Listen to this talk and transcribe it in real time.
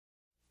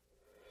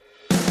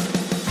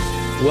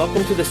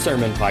Welcome to the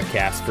Sermon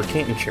Podcast for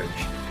Canton Church,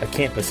 a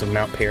campus of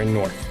Mount Perrin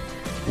North.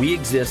 We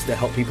exist to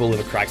help people live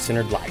a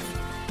Christ-centered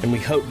life, and we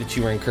hope that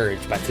you are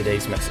encouraged by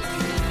today's message.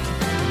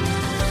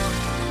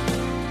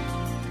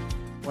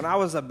 When I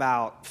was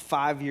about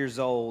 5 years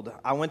old,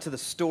 I went to the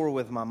store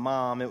with my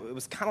mom. It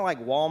was kind of like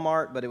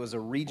Walmart, but it was a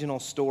regional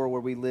store where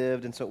we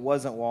lived, and so it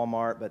wasn't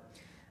Walmart, but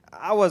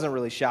I wasn't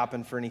really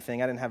shopping for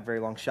anything. I didn't have a very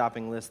long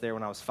shopping list there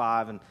when I was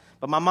 5,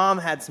 but my mom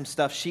had some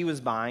stuff she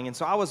was buying, and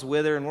so I was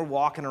with her, and we're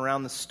walking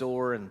around the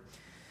store, and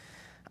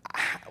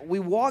we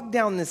walked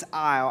down this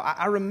aisle.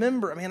 I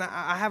remember,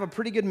 I have a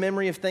pretty good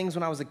memory of things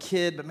when I was a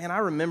kid, but I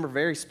remember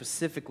very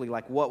specifically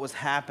like what was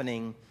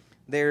happening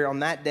there on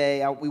that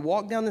day. We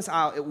walked down this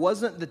aisle. It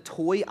wasn't the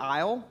toy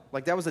aisle.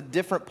 Like, that was a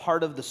different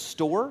part of the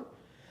store.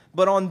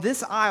 But on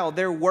this aisle,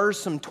 there were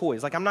some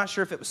toys. Like, I'm not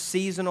sure if it was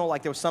seasonal,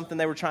 like there was something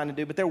they were trying to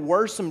do, but there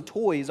were some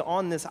toys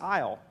on this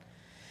aisle.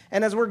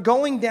 And as we're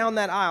going down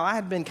that aisle, I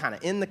had been kind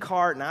of in the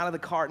cart and out of the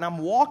cart, and I'm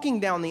walking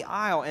down the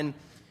aisle, and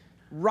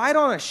right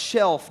on a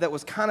shelf that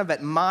was kind of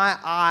at my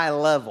eye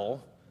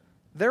level,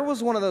 there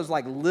was one of those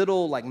like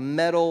little, like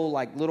metal,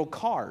 like little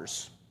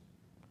cars.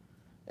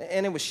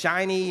 And it was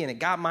shiny, and it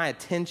got my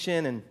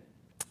attention, and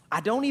I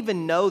don't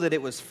even know that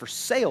it was for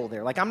sale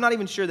there. Like, I'm not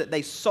even sure that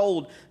they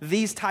sold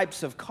these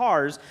types of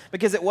cars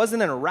because it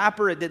wasn't in a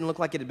wrapper. It didn't look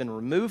like it had been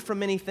removed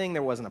from anything.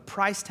 There wasn't a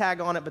price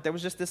tag on it, but there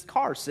was just this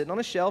car sitting on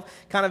a shelf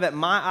kind of at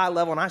my eye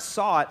level, and I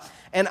saw it,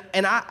 and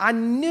I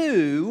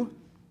knew,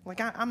 like,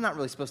 I'm not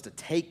really supposed to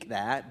take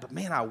that, but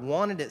man, I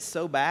wanted it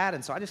so bad,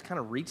 and so I just kind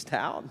of reached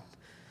out.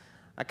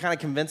 I kind of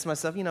convinced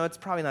myself, it's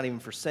probably not even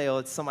for sale.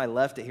 It's somebody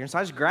left it here, and so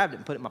I just grabbed it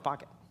and put it in my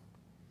pocket.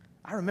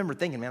 I remember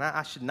thinking, man,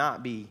 I should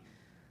not be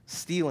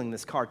stealing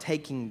this car,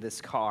 taking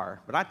this car.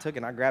 But I took it,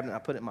 and I grabbed it, and I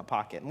put it in my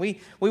pocket. And we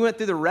went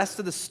through the rest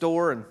of the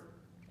store, and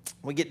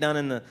we get done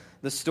in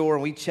the store,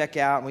 and we check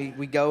out, and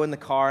we go in the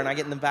car, and I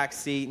get in the back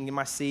seat and get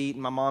my seat,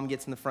 and my mom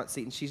gets in the front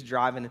seat, and she's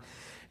driving.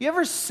 You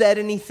ever said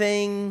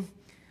anything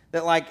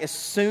that, like, as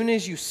soon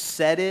as you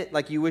said it,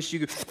 like, you wish you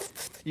could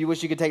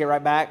take it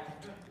right back?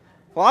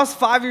 Well, I was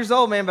 5 years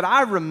old, man, but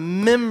I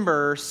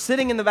remember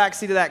sitting in the back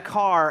seat of that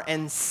car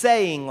and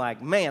saying,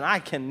 like, man, I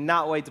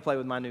cannot wait to play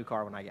with my new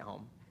car when I get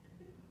home.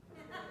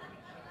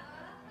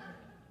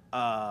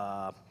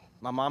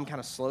 My mom kind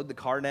of slowed the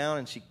car down,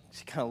 and she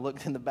kind of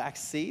looked in the back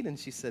seat, and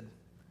she said,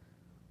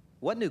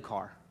 "What new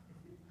car?"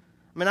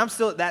 I'm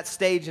still at that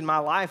stage in my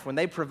life when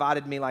they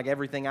provided me, like,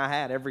 everything I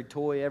had, every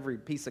toy, every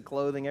piece of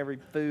clothing, every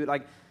food.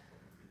 Like,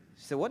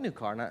 she said, "What new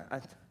car?"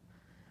 And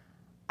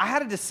I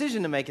had a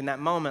decision to make in that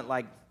moment,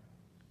 like,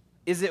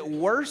 is it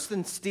worse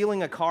than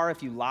stealing a car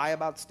if you lie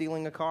about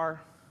stealing a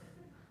car?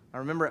 I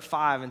remember at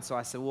 5, and so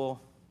I said,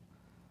 well,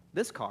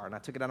 this car. And I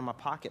took it out of my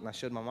pocket, and I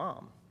showed my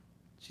mom.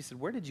 She said,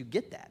 "Where did you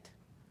get that?"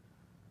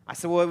 I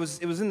said, well, it was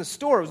in the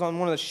store. It was on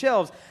one of the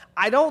shelves.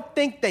 I don't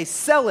think they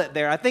sell it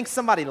there. I think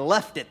somebody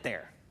left it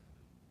there.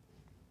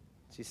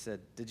 She said,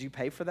 "Did you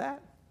pay for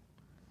that?"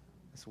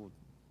 I said, well,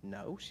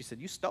 no. She said,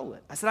 "You stole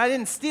it." I said, "I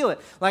didn't steal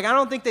it. Like, I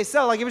don't think they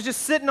sell it. Like, it was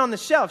just sitting on the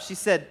shelf." She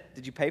said,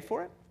 "Did you pay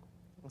for it?"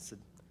 I said,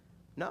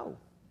 "No."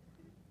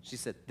 She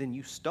said, "Then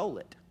you stole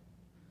it."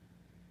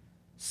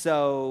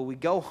 So we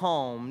go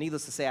home.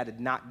 Needless to say, I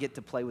did not get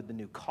to play with the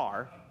new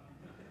car.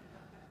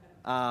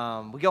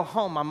 We go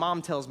home. My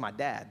mom tells my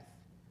dad.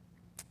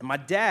 And my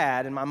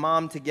dad and my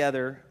mom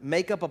together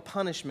make up a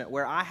punishment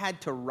where I had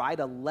to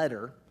write a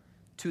letter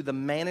to the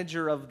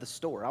manager of the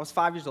store. I was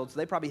 5 years old, so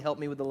they probably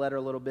helped me with the letter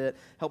a little bit,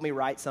 helped me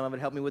write some of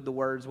it, helped me with the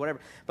words, whatever.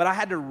 But I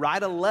had to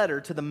write a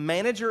letter to the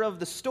manager of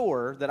the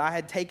store that I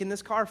had taken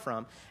this car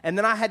from, and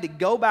then I had to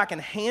go back and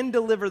hand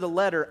deliver the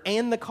letter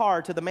and the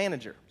car to the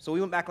manager. So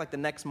we went back like the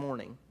next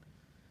morning.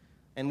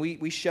 And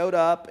we showed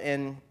up,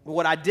 and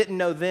what I didn't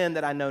know then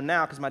that I know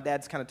now, because my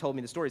dad's kind of told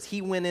me the story, is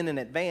he went in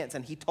advance,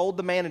 and he told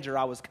the manager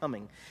I was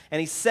coming.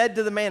 And he said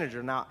to the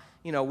manager, now,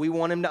 we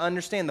want him to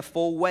understand the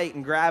full weight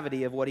and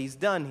gravity of what he's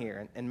done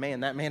here. And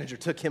man, that manager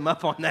took him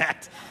up on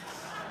that.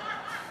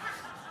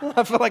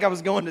 I felt like I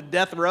was going to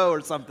death row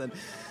or something.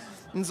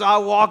 And so I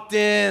walked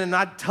in, and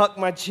I tucked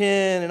my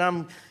chin, and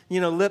I'm,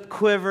 lip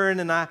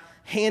quivering, and I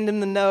hand him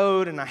the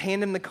note, and I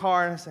hand him the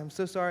car, and I said, "I'm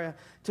so sorry. I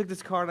took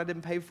this car, and I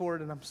didn't pay for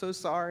it, and I'm so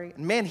sorry."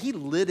 And man, he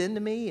lit into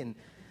me and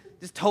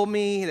just told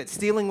me that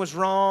stealing was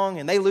wrong,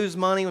 and they lose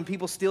money when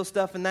people steal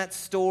stuff in that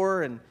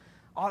store. And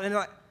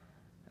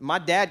my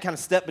dad kind of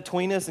stepped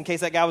between us in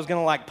case that guy was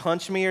going to, like,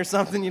 punch me or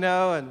something,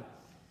 And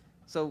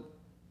so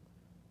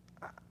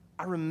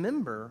I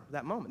remember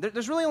that moment.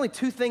 There's really only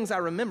two things I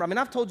remember.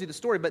 I've told you the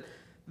story, but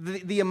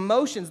the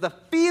emotions, the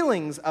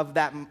feelings of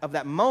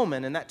that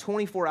moment and that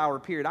 24-hour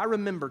period, I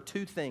remember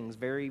two things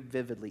very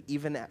vividly,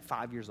 even at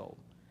 5 years old.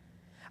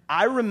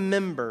 I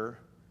remember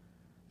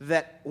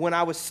that when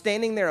I was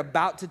standing there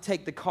about to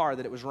take the car,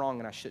 that it was wrong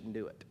and I shouldn't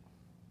do it.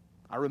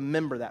 I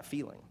remember that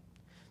feeling.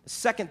 The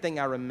second thing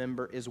I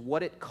remember is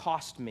what it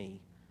cost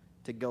me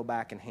to go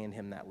back and hand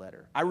him that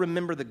letter. I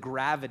remember the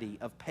gravity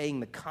of paying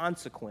the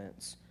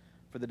consequence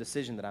for the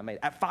decision that I made.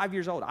 At 5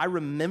 years old, I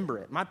remember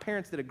it. My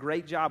parents did a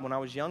great job when I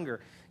was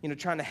younger,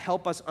 trying to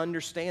help us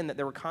understand that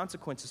there were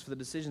consequences for the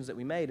decisions that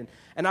we made.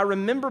 And I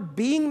remember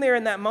being there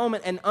in that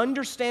moment and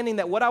understanding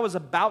that what I was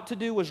about to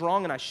do was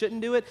wrong and I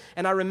shouldn't do it.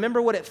 And I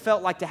remember what it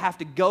felt like to have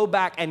to go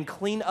back and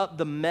clean up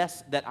the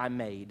mess that I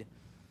made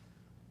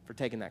for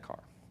taking that car.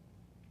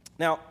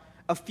 Now,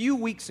 a few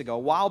weeks ago, a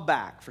while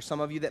back, for some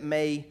of you that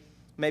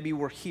maybe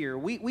were here,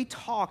 we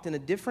talked in a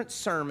different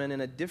sermon,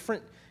 in a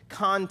different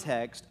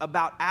context,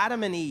 about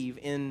Adam and Eve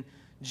in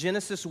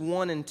Genesis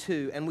 1 and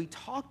 2, and we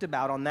talked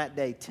about on that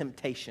day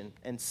temptation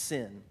and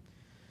sin.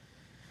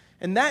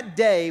 And that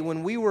day,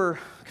 when we were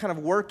kind of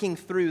working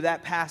through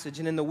that passage,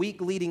 and in the week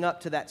leading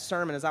up to that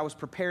sermon, as I was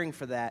preparing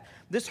for that,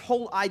 this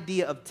whole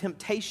idea of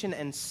temptation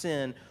and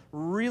sin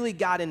really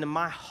got into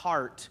my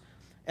heart,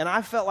 and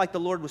I felt like the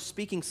Lord was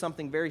speaking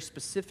something very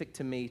specific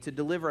to me to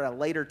deliver at a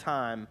later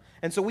time.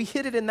 And so we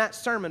hit it in that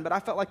sermon, but I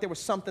felt like there was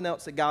something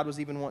else that God was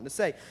even wanting to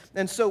say.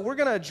 And so we're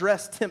going to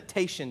address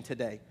temptation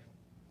today.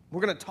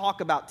 We're going to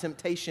talk about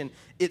temptation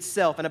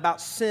itself and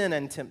about sin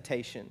and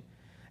temptation.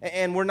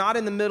 And we're not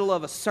in the middle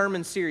of a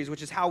sermon series,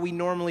 which is how we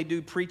normally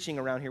do preaching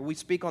around here. We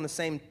speak on the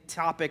same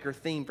topic or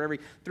theme for every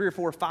 3 or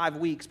 4 or 5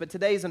 weeks. But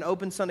today is an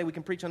open Sunday. We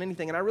can preach on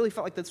anything. And I really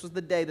felt like this was the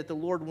day that the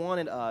Lord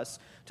wanted us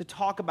to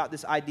talk about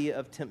this idea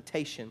of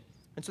temptation.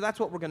 And so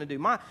that's what we're going to do.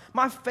 My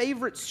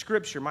favorite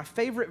scripture, my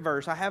favorite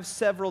verse, I have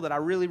several that I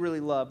really, really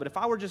love. But if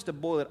I were just to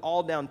boil it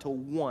all down to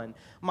one,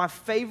 my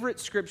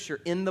favorite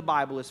scripture in the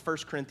Bible is 1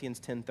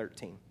 Corinthians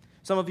 10:13.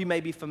 Some of you may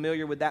be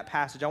familiar with that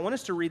passage. I want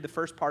us to read the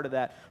first part of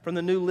that from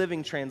the New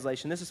Living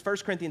Translation. This is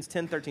 1 Corinthians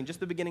 10:13, just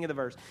the beginning of the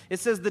verse. It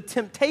says, "The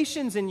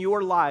temptations in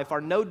your life are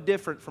no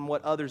different from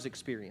what others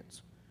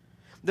experience."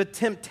 The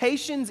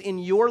temptations in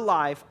your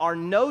life are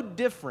no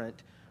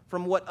different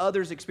from what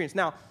others experience.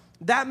 Now,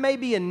 that may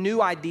be a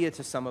new idea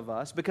to some of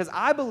us, because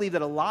I believe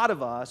that a lot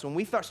of us, when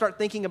we start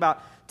thinking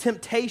about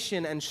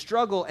temptation and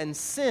struggle and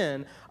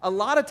sin, a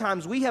lot of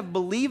times we have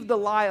believed the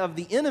lie of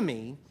the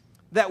enemy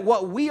that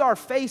what we are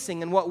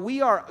facing and what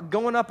we are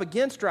going up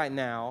against right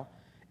now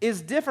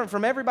is different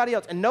from everybody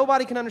else. And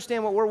nobody can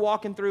understand what we're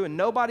walking through, and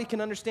nobody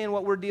can understand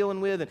what we're dealing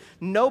with, and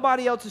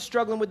nobody else is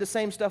struggling with the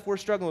same stuff we're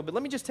struggling with. But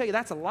let me just tell you,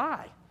 that's a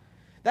lie.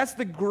 That's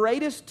the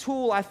greatest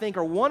tool, I think,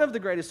 or one of the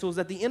greatest tools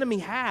that the enemy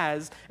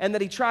has and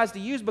that he tries to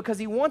use, because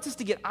he wants us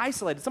to get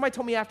isolated. Somebody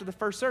told me after the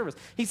first service,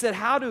 he said,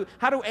 how do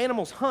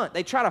animals hunt?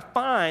 They try to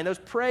find those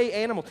prey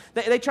animals.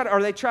 They try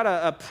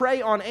to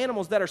prey on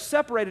animals that are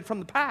separated from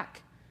the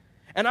pack.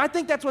 And I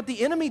think that's what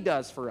the enemy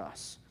does for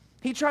us.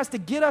 He tries to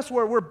get us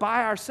where we're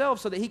by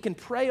ourselves so that he can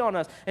prey on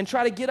us and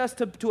try to get us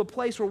to a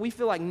place where we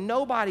feel like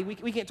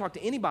we can't talk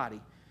to anybody.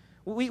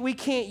 We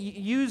can't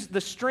use the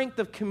strength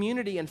of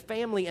community and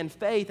family and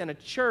faith and a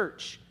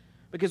church,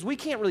 because we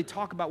can't really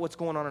talk about what's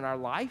going on in our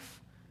life.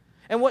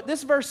 And what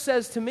this verse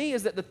says to me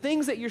is that the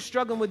things that you're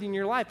struggling with in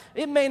your life,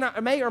 it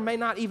may or may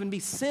not even be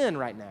sin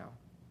right now.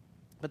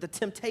 But the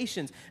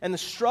temptations and the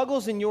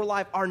struggles in your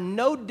life are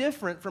no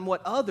different from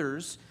what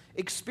others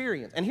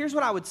experience. And here's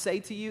what I would say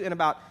to you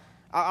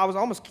I was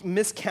almost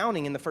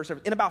miscounting in the first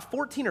service. In about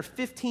 14 or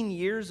 15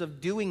 years of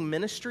doing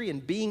ministry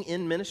and being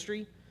in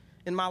ministry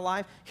in my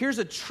life, here's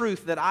a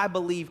truth that I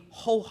believe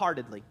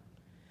wholeheartedly.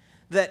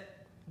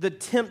 That the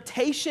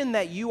temptation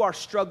that you are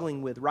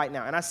struggling with right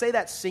now, and I say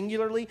that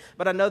singularly,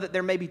 but I know that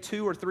there may be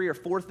 2 or 3 or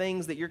 4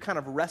 things that you're kind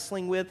of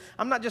wrestling with.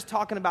 I'm not just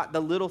talking about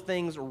the little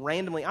things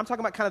randomly. I'm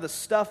talking about kind of the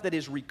stuff that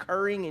is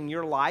recurring in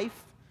your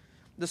life.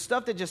 The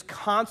stuff that just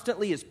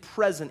constantly is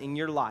present in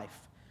your life.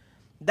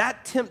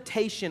 That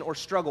temptation or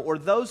struggle, or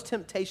those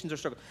temptations or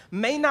struggle,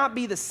 may not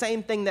be the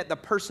same thing that the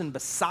person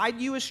beside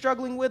you is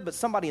struggling with, but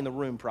somebody in the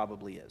room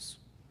probably is.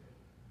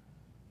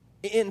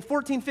 In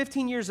 14,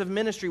 15 years of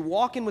ministry,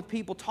 walking with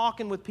people,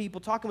 talking with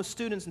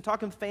students, and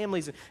talking with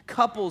families and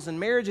couples and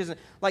marriages, and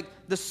like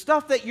the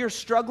stuff that you're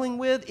struggling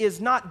with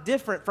is not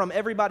different from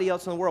everybody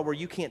else in the world where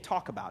you can't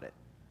talk about it.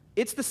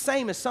 It's the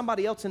same as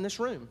somebody else in this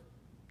room.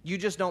 You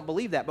just don't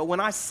believe that. But when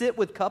I sit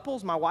with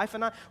couples, my wife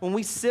and I, when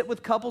we sit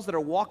with couples that are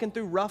walking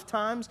through rough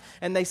times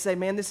and they say,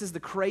 man, this is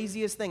the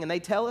craziest thing, and they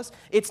tell us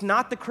it's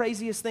not the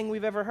craziest thing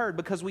we've ever heard,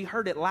 because we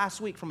heard it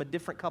last week from a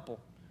different couple.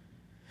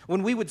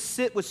 When we would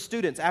sit with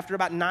students after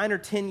about 9 or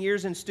 10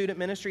 years in student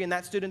ministry, and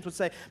that student would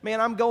say, man,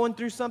 I'm going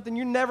through something,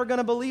 you're never going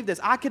to believe this.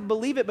 I could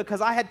believe it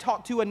because I had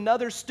talked to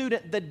another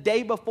student the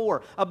day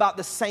before about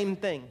the same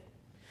thing.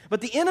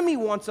 But the enemy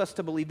wants us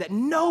to believe that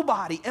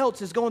nobody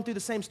else is going through the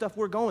same stuff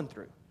we're going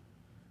through.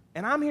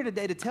 And I'm here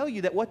today to tell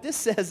you that what this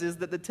says is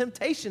that the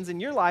temptations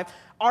in your life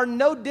are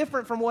no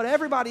different from what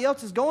everybody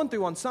else is going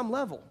through on some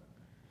level.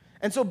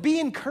 And so be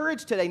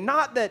encouraged today,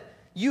 not that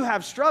you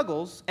have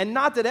struggles and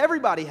not that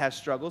everybody has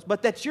struggles,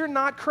 but that you're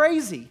not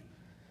crazy.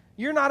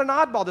 You're not an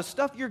oddball. The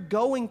stuff you're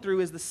going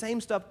through is the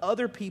same stuff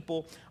other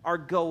people are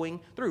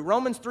going through.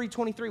 Romans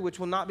 3:23, which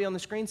will not be on the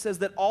screen, says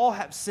that all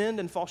have sinned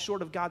and fall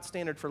short of God's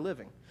standard for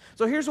living.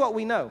 So here's what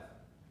we know.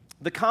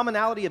 The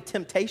commonality of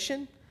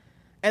temptation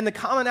and the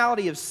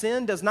commonality of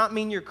sin does not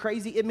mean you're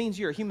crazy. It means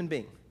you're a human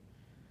being.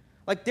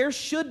 Like there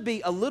should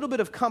be a little bit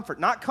of comfort,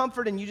 not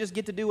comfort and you just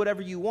get to do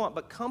whatever you want,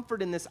 but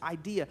comfort in this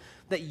idea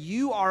that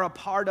you are a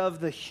part of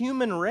the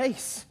human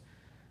race.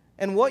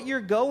 And what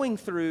you're going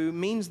through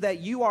means that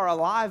you are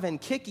alive and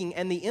kicking,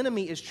 and the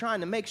enemy is trying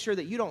to make sure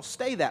that you don't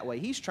stay that way.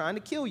 He's trying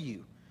to kill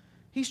you.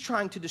 He's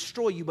trying to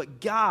destroy you, but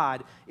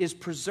God is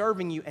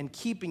preserving you and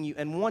keeping you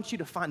and wants you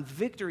to find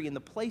victory in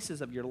the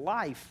places of your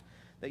life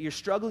that you're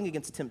struggling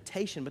against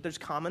temptation, but there's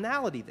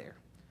commonality there.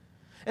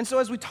 And so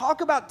as we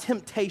talk about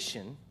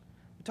temptation,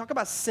 we talk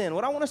about sin,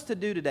 what I want us to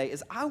do today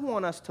is I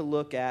want us to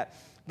look at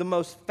the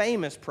most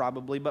famous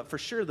probably, but for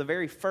sure the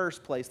very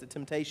first place that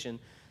temptation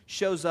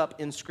shows up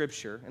in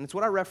Scripture, and it's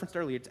what I referenced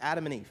earlier, it's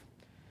Adam and Eve.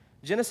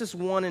 Genesis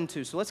 1 and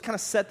 2. So let's kind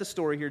of set the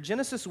story here.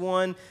 Genesis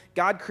 1,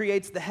 God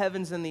creates the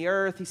heavens and the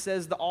earth. He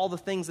says that all the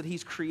things that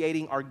he's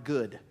creating are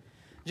good.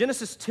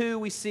 Genesis 2,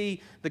 we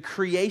see the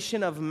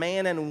creation of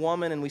man and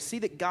woman, and we see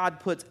that God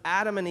puts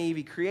Adam and Eve,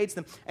 he creates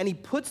them, and he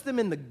puts them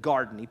in the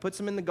garden. He puts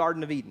them in the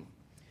Garden of Eden.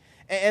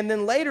 And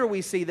then later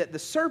we see that the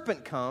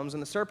serpent comes,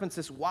 and the serpent's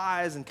this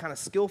wise and kind of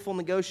skillful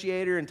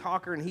negotiator and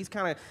talker, and he's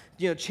kind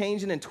of,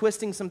 changing and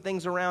twisting some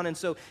things around. And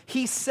so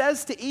he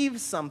says to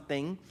Eve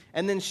something,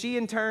 and then she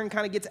in turn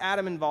kind of gets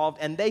Adam involved,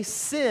 and they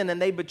sin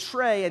and they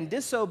betray and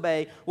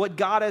disobey what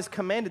God has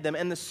commanded them.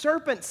 And the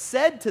serpent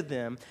said to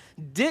them,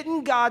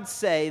 "Didn't God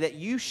say that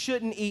you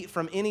shouldn't eat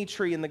from any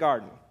tree in the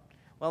garden?"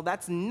 Well,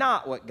 that's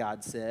not what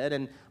God said,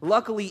 and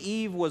luckily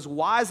Eve was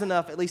wise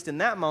enough, at least in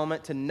that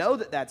moment, to know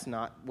that that's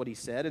not what he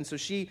said, and so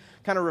she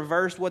kind of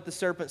reversed what the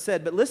serpent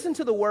said. But listen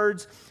to the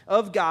words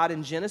of God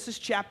in Genesis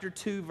chapter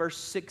 2, verse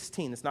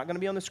 16. It's not going to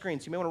be on the screen,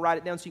 so you may want to write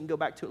it down so you can go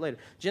back to it later.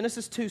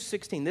 Genesis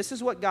 2:16. This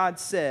is what God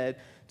said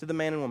to the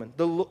man and woman.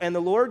 And the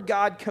Lord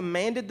God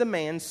commanded the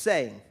man,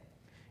 saying,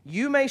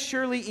 "You may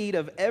surely eat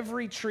of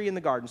every tree in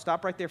the garden."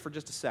 Stop right there for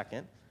just a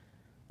second.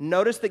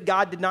 Notice that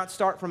God did not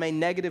start from a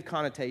negative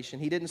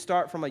connotation. He didn't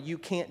start from a "you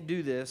can't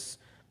do this"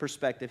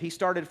 perspective. He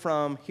started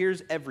from,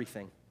 here's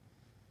everything.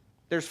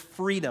 There's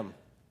freedom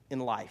in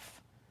life.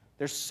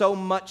 There's so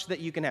much that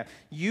you can have.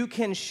 You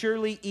can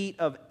surely eat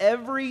of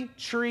every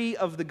tree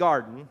of the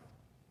garden,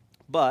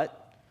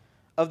 but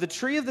of the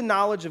tree of the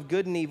knowledge of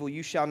good and evil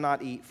you shall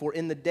not eat, for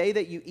in the day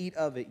that you eat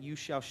of it you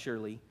shall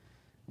surely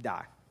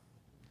die.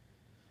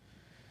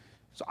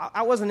 So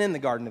I wasn't in the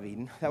Garden of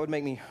Eden. That would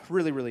make me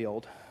really, really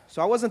old.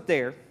 So I wasn't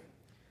there,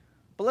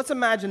 but let's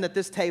imagine that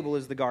this table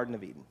is the Garden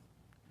of Eden.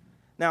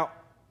 Now,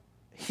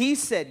 he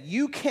said,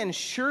 you can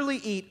surely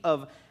eat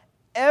of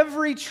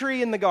every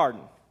tree in the garden,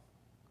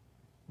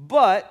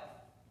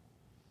 but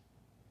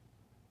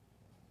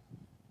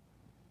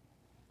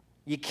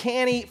you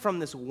can't eat from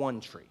this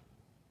one tree.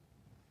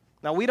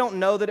 Now, we don't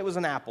know that it was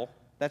an apple.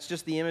 That's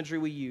just the imagery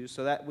we use,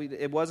 so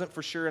it wasn't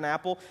for sure an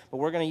apple, but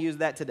we're going to use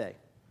that today.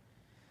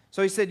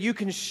 So he said, you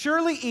can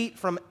surely eat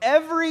from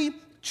every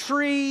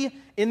tree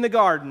in the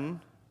garden,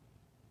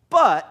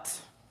 but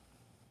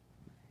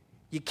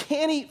you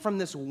can't eat from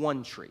this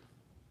one tree.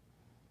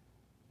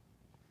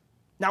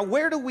 Now,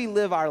 where do we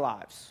live our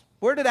lives?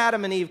 Where did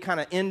Adam and Eve kind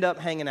of end up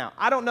hanging out?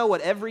 I don't know what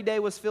every day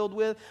was filled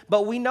with,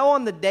 but we know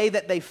on the day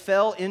that they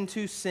fell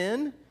into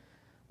sin,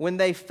 when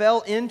they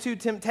fell into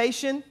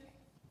temptation,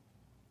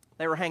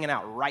 they were hanging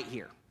out right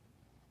here.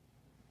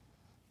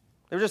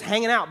 They were just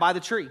hanging out by the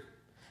tree,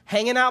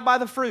 hanging out by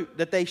the fruit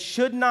that they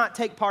should not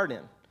take part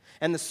in.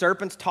 And the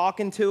serpent's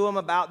talking to them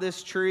about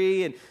this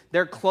tree, and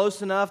they're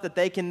close enough that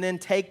they can then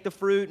take the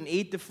fruit and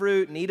eat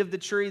of the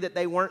tree that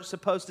they weren't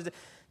supposed to.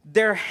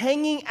 They're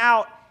hanging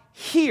out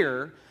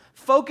here,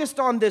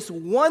 focused on this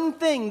one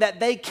thing that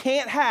they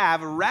can't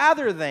have,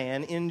 rather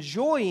than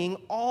enjoying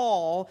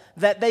all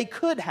that they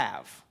could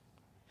have.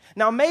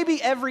 Now, maybe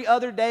every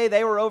other day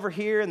they were over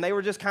here and they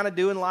were just kind of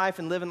doing life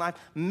and living life.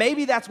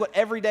 Maybe that's what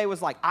every day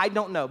was like. I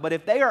don't know. But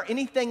if they are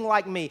anything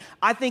like me,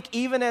 I think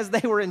even as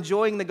they were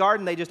enjoying the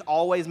garden, they just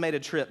always made a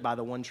trip by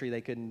the one tree they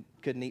couldn't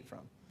eat from.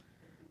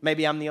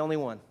 Maybe I'm the only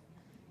one,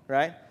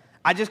 right?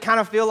 I just kind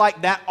of feel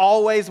like that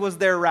always was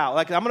their route.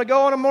 Like, I'm going to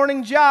go on a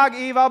morning jog,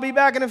 Eve. I'll be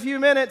back in a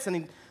few minutes.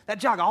 And that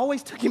jog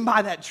always took him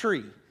by that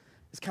tree.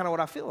 It's kind of what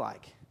I feel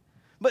like.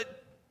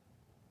 But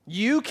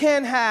you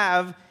can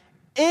have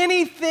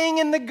anything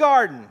in the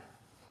garden.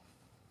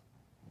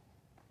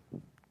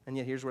 And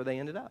yet here's where they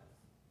ended up.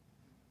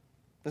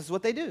 This is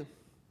what they do.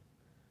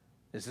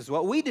 This is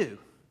what we do.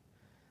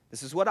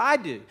 This is what I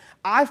do.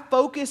 I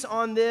focus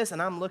on this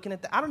and I'm looking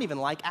at I don't even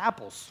like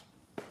apples.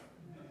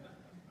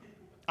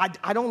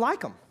 I don't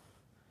like them.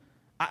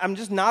 I'm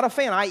just not a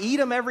fan. I eat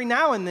them every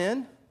now and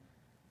then,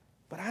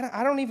 but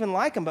I don't even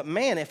like them. But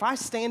man, if I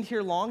stand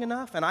here long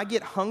enough and I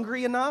get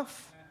hungry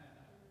enough,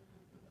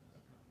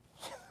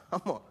 I'm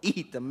going to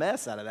eat the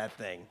mess out of that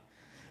thing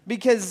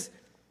because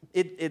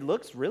it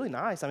looks really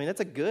nice. I mean,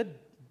 it's a good,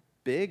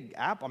 big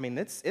apple. I mean,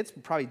 it's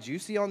probably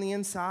juicy on the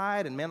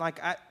inside. And man, like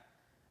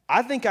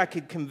I think I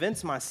could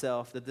convince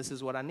myself that this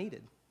is what I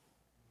needed.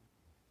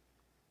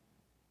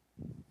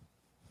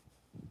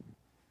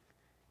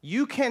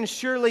 You can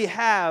surely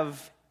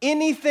have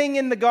anything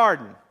in the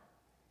garden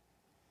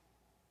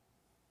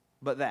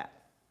but that.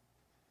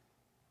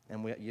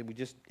 And we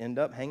just end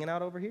up hanging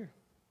out over here.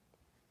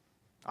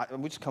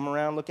 We just come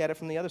around and look at it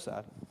from the other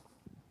side.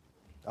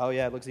 Oh,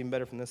 yeah, it looks even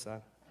better from this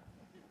side.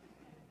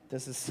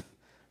 That's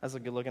a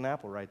good-looking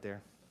apple right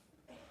there.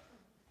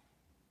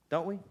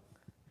 Don't we?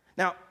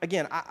 Now,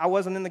 again, I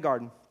wasn't in the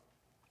garden.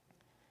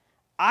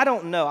 I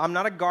don't know. I'm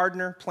not a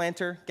gardener,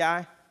 planter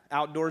guy,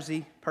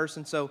 outdoorsy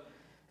person, so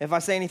if I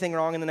say anything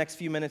wrong in the next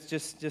few minutes,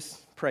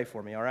 just pray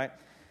for me, all right?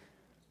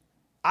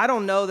 I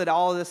don't know that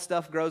all of this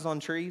stuff grows on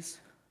trees,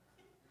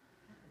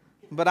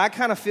 but I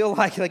kind of feel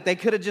like they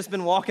could have just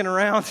been walking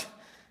around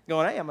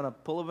going, hey, I'm going to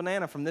pull a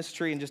banana from this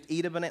tree and just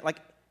eat a banana. Like,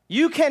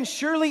 you can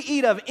surely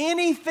eat of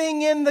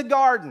anything in the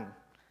garden.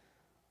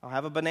 I'll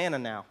have a banana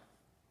now.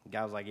 The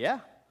guy was like, yeah,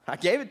 I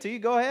gave it to you.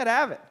 Go ahead,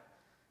 have it.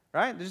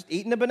 Right? Just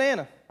eating a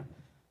banana.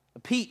 A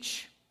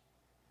peach.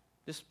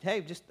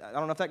 I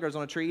don't know if that grows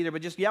on a tree either,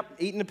 but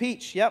eating a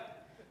peach.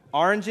 Yep.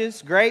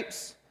 Oranges,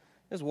 grapes.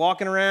 Just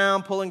walking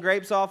around, pulling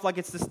grapes off like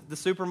it's the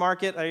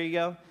supermarket. There you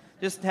go.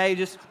 Just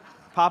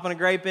popping a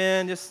grape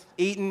in, just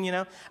eating,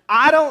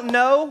 I don't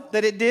know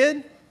that it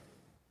did.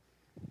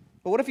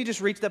 But what if you just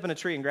reached up in a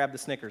tree and grabbed the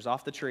Snickers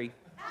off the tree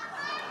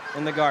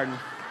in the garden?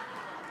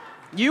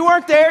 You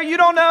weren't there. You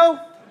don't know.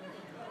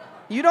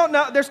 You don't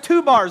know. There's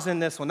 2 bars in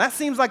this one. That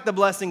seems like the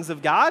blessings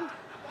of God.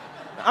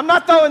 I'm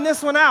not throwing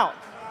this one out.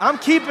 I'm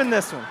keeping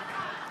this one.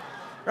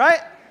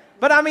 Right?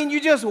 But I mean, you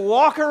just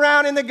walk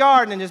around in the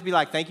garden and just be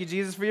like, thank you,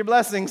 Jesus, for your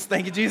blessings.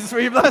 Thank you, Jesus, for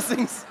your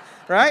blessings.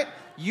 Right?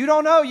 You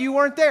don't know. You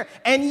weren't there.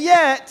 And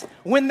yet,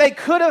 when they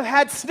could have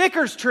had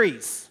Snickers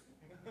trees,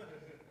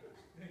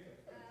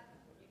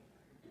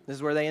 this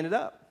is where they ended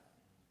up.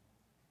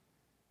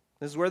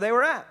 This is where they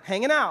were at,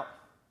 hanging out.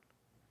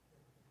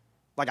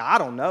 Like, I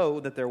don't know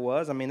that there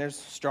was. I mean, there's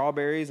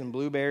strawberries and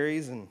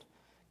blueberries, and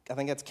I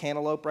think that's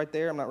cantaloupe right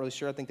there. I'm not really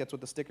sure. I think that's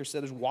what the sticker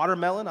said. There's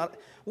watermelon.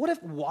 What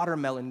if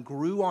watermelon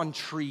grew on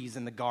trees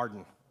in the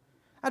garden?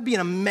 That'd be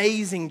an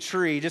amazing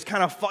tree. Just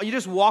kind of, you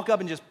just walk up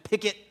and just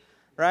pick it,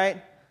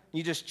 right?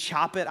 You just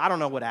chop it. I don't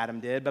know what Adam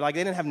did, but they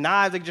didn't have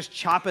knives. They could just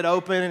chop it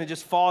open and it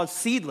just falls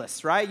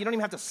seedless, right? You don't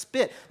even have to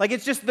spit.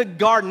 It's just the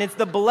garden. It's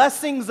the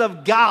blessings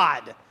of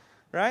God,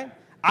 right?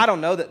 I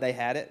don't know that they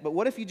had it, but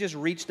what if you just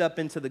reached up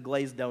into the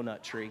glazed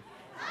donut tree?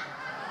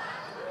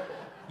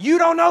 You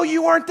don't know.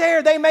 You weren't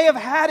there. They may have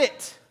had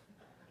it.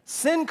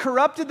 Sin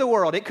corrupted the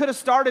world. It could have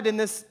started in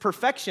this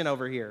perfection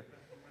over here.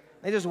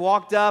 They just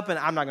walked up, and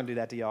I'm not going to do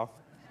that to y'all.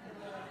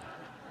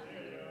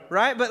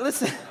 Right? But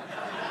listen.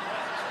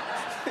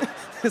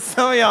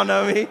 Some of y'all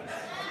know me.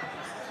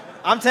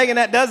 I'm taking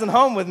that dozen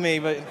home with me,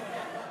 but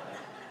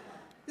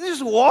you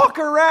just walk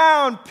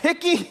around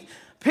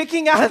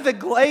picking out of the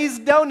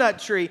glazed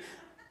donut tree.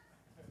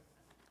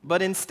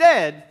 But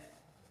instead,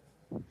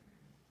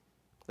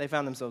 they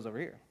found themselves over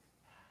here.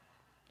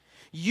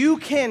 You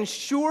can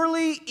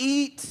surely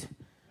eat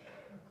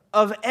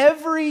of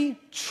every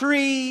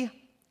tree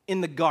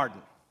in the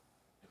garden.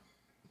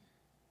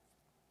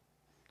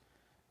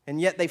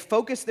 And yet they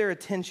focused their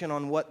attention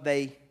on what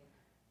they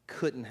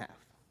couldn't have.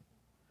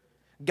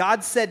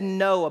 God said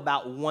no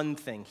about one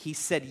thing. He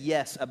said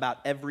yes about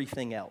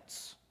everything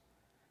else.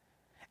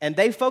 And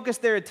they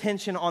focused their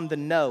attention on the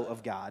no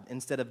of God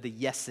instead of the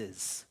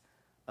yeses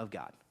of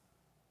God.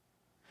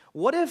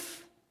 What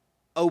if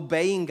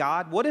obeying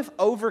God, what if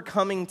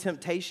overcoming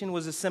temptation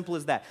was as simple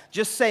as that?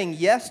 Just saying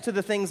yes to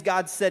the things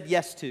God said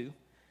yes to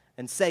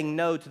and saying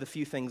no to the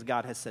few things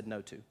God has said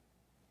no to.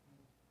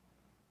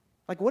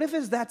 What if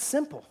it's that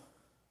simple?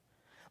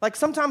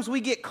 Sometimes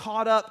we get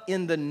caught up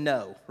in the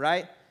no,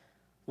 right?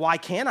 Why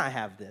can't I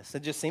have this?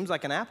 It just seems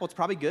like an apple. It's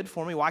probably good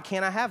for me. Why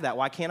can't I have that?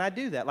 Why can't I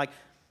do that?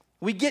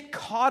 We get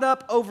caught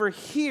up over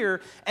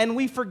here and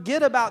we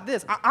forget about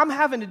this. I'm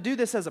having to do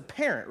this as a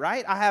parent,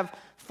 right? I have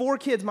 4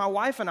 kids, my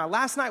wife and I.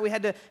 Last night we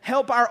had to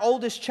help our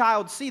oldest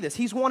child see this.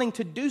 He's wanting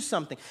to do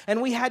something.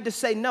 And we had to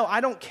say, no, I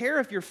don't care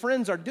if your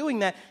friends are doing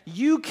that.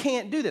 You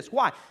can't do this.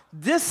 Why?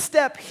 This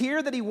step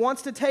here that he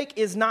wants to take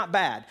is not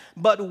bad.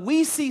 But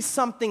we see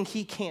something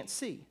he can't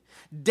see.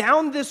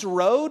 Down this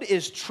road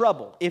is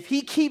trouble. If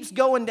he keeps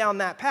going down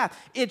that path,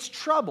 it's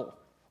trouble.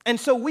 And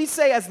so we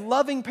say as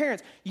loving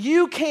parents,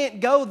 you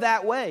can't go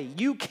that way.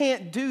 You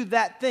can't do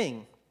that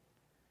thing.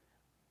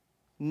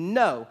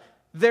 No.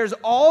 There's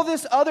all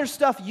this other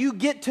stuff you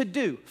get to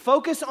do.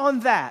 Focus on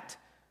that,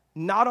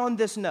 not on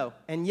this no.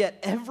 And yet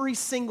every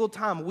single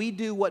time we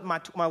do what my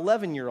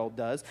 11-year-old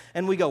does,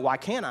 and we go, why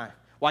can't I?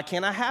 Why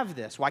can't I have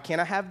this? Why can't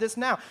I have this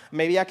now?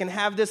 Maybe I can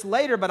have this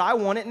later, but I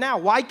want it now.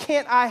 Why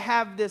can't I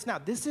have this now?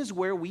 This is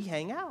where we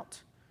hang out.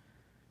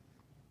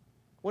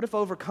 What if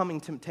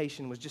overcoming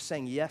temptation was just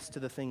saying yes to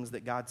the things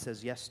that God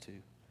says yes to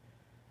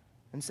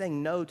and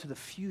saying no to the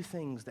few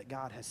things that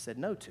God has said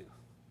no to?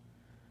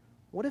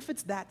 What if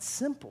it's that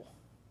simple?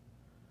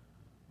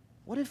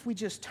 What if we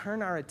just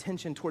turn our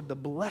attention toward the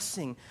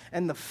blessing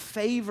and the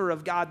favor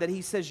of God that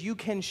he says you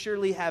can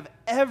surely have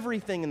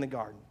everything in the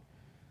garden,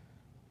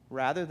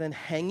 rather than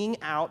hanging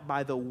out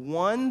by the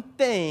one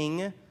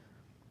thing,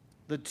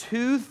 the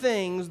 2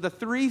 things, the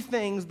 3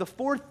 things, the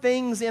 4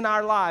 things in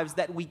our lives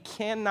that we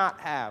cannot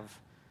have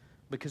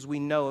because we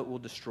know it will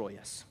destroy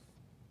us?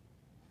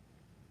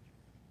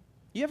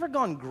 You ever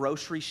gone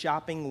grocery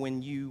shopping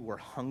when you were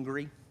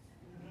hungry?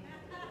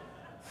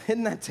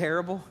 Isn't that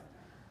terrible?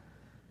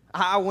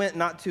 I went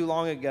not too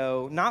long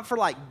ago, not for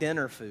like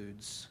dinner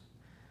foods.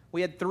 We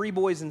had 3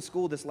 boys in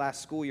school this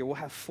last school year. We'll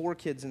have 4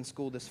 kids in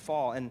school this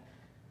fall. And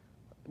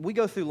we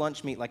go through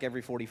lunch meat like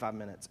every 45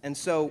 minutes. And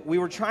so we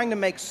were trying to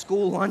make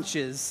school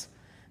lunches.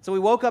 So we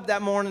woke up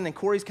that morning, and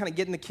Corey's kind of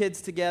getting the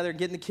kids together,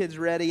 getting the kids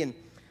ready. And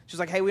she's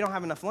like, hey, we don't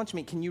have enough lunch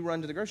meat. Can you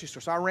run to the grocery store?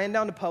 So I ran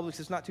down to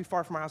Publix. It's not too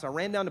far from our house. I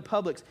ran down to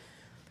Publix.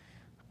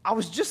 I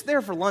was just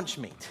there for lunch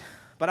meat.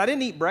 But I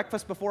didn't eat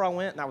breakfast before I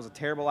went, and that was a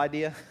terrible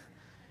idea.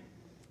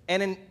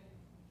 And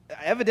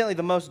evidently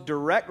the most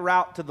direct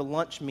route to the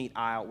lunch meat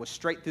aisle was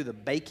straight through the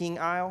baking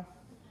aisle.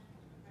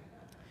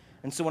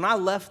 And so when I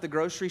left the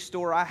grocery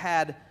store, I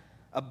had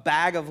a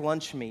bag of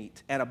lunch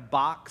meat and a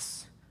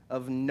box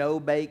of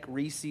no-bake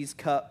Reese's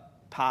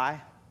Cup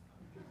pie.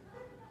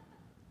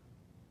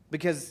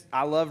 Because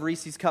I love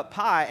Reese's Cup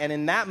pie, and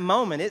in that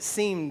moment, it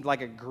seemed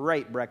like a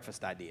great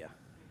breakfast idea.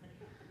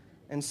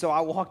 And so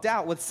I walked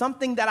out with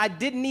something that I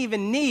didn't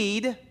even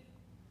need,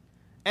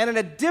 and at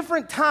a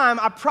different time,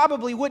 I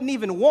probably wouldn't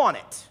even want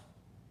it.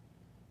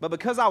 But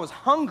because I was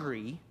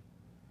hungry,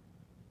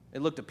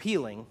 it looked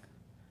appealing,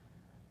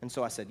 and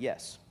so I said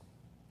yes.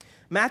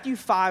 Matthew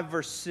 5,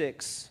 verse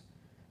 6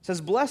 says,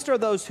 blessed are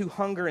those who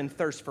hunger and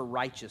thirst for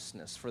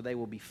righteousness, for they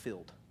will be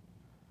filled.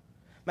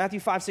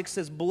 Matthew 5, 6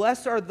 says,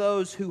 blessed are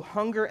those who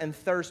hunger and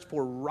thirst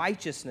for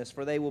righteousness,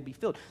 for they will be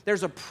filled.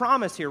 There's a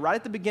promise here right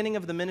at the beginning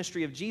of the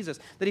ministry of Jesus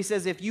that he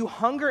says, if you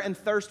hunger and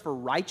thirst for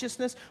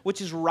righteousness,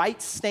 which is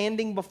right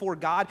standing before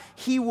God,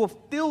 he will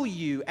fill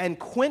you and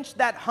quench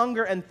that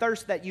hunger and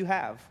thirst that you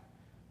have.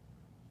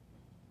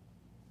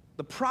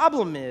 The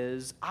problem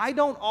is, I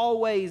don't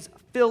always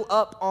fill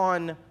up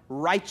on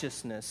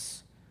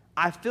righteousness.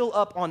 I fill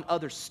up on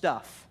other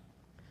stuff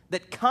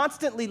that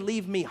constantly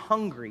leave me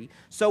hungry.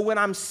 So when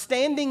I'm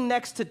standing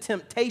next to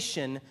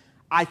temptation,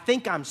 I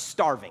think I'm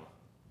starving.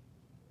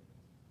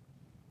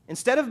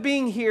 Instead of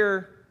being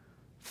here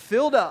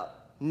filled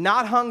up,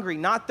 not hungry,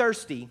 not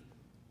thirsty,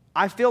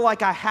 I feel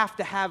like I have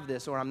to have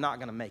this or I'm not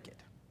going to make it.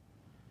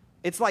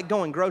 It's like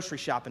going grocery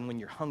shopping when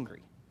you're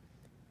hungry.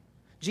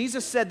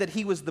 Jesus said that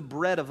he was the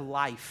bread of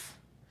life.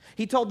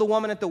 He told the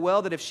woman at the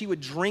well that if she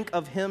would drink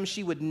of him,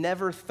 she would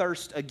never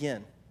thirst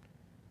again.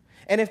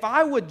 And if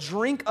I would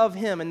drink of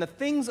him and the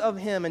things of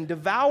him and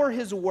devour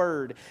his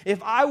word,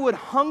 if I would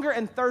hunger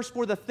and thirst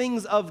for the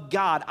things of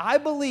God, I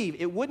believe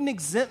it wouldn't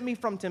exempt me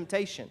from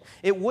temptation.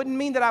 It wouldn't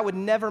mean that I would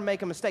never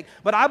make a mistake.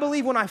 But I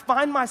believe when I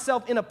find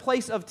myself in a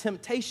place of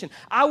temptation,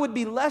 I would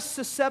be less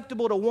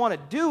susceptible to want to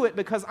do it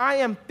because I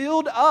am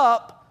filled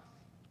up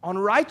on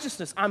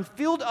righteousness. I'm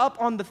filled up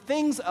on the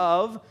things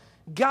of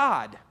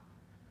God.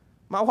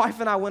 My wife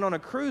and I went on a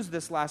cruise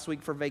this last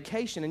week for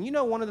vacation. And you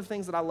know one of the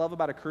things that I love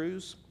about a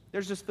cruise?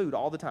 There's just food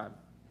all the time.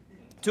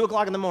 2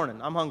 o'clock in the morning,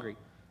 I'm hungry.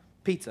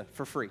 Pizza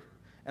for free.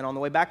 And on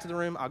the way back to the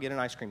room, I'll get an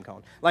ice cream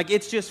cone. Like,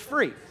 it's just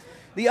free.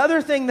 The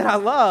other thing that I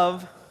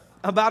love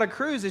about a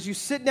cruise is you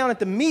sit down at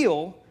the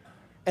meal,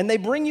 and they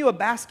bring you a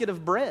basket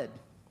of bread.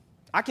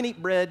 I can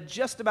eat bread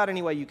just about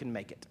any way you can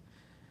make it.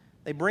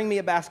 They bring me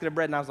a basket of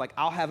bread, and I was like,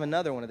 I'll have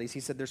another one of these.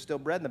 He said, there's still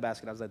bread in the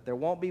basket. I was like, there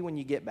won't be when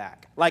you get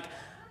back. Like,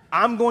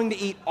 I'm going to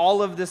eat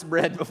all of this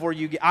bread before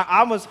you get...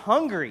 I was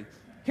hungry.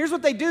 Here's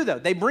what they do, though.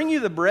 They bring you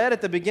the bread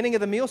at the beginning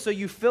of the meal, so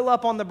you fill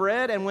up on the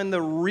bread, and when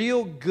the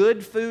real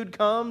good food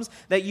comes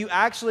that you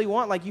actually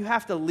want, like you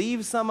have to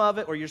leave some of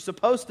it, or you're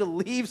supposed to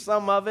leave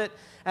some of it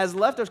as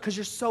leftovers because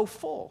you're so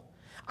full.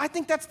 I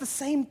think that's the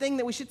same thing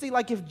that we should see.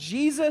 Like if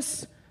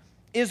Jesus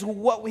is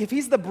if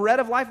he's the bread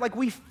of life, like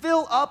we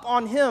fill up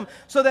on him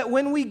so that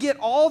when we get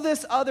all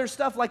this other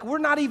stuff, like we're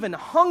not even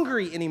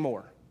hungry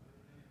anymore.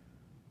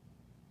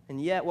 And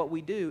yet what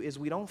we do is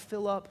we don't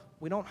fill up,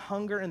 we don't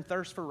hunger and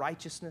thirst for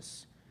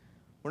righteousness.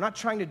 We're not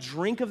trying to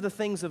drink of the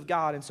things of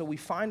God, and so we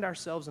find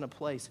ourselves in a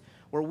place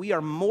where we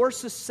are more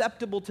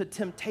susceptible to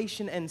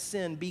temptation and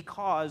sin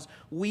because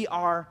we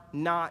are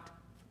not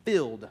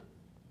filled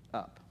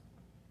up.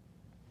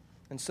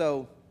 And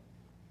so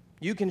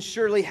you can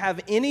surely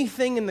have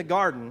anything in the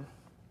garden,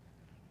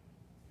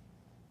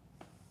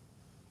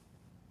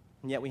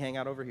 and yet we hang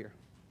out over here.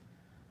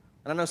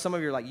 And I know some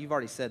of you are like, you've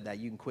already said that,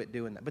 you can quit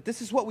doing that. But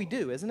this is what we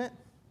do, isn't it?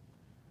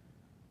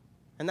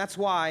 And that's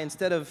why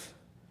instead of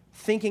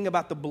thinking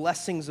about the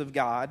blessings of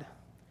God,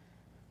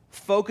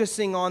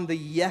 focusing on the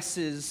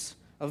yeses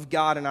of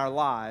God in our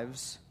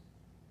lives,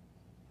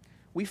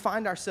 we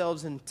find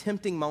ourselves in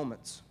tempting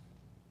moments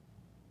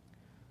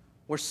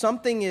where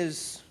something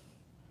is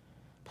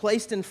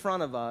placed in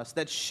front of us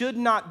that should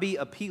not be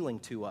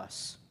appealing to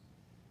us,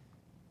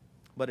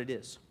 but it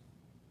is.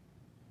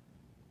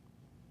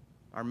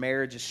 Our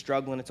marriage is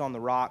struggling, it's on the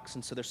rocks,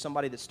 and so there's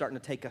somebody that's starting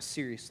to take us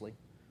seriously.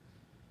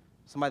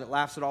 Somebody that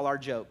laughs at all our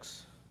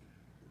jokes.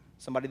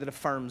 Somebody that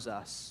affirms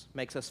us,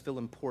 makes us feel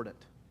important.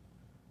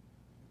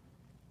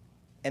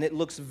 And it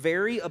looks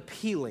very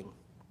appealing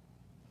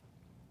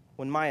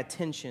when my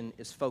attention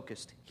is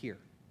focused here,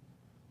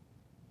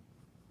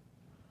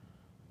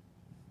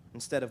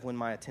 instead of when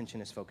my attention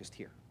is focused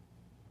here.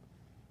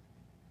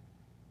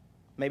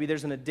 Maybe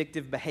there's an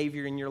addictive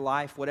behavior in your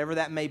life, whatever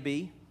that may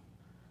be.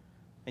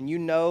 And you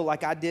know,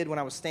 like I did when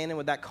I was standing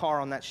with that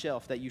car on that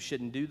shelf, that you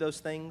shouldn't do those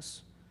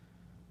things.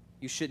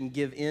 You shouldn't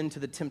give in to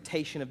the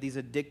temptation of these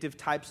addictive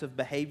types of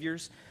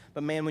behaviors.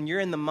 But man, when you're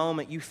in the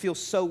moment, you feel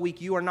so weak.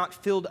 You are not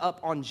filled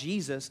up on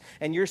Jesus,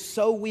 and you're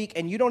so weak,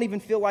 and you don't even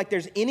feel like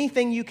there's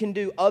anything you can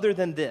do other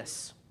than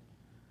this.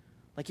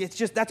 Like it's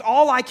just, that's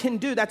all I can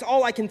do. That's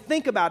all I can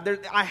think about.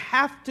 I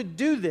have to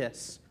do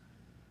this.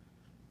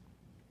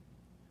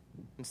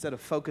 Instead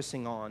of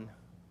focusing on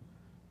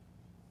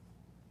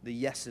the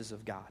yeses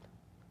of God,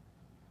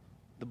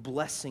 the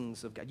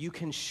blessings of God. You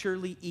can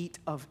surely eat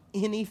of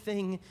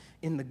anything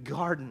in the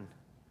garden,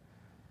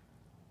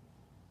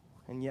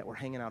 and yet we're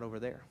hanging out over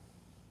there.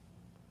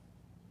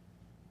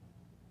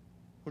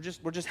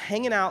 We're just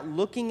hanging out,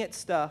 looking at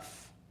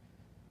stuff,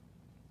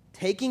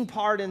 taking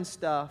part in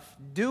stuff,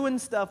 doing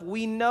stuff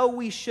we know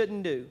we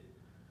shouldn't do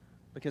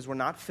because we're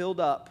not filled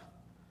up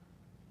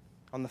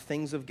on the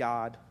things of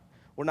God.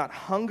 We're not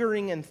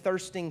hungering and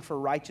thirsting for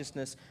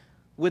righteousness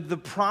with the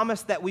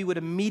promise that we would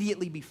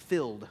immediately be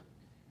filled.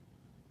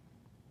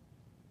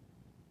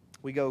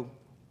 We go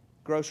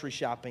grocery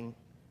shopping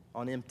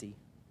on empty,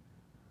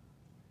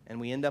 and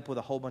we end up with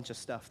a whole bunch of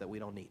stuff that we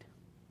don't need.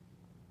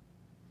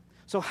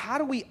 So how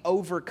do we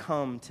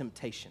overcome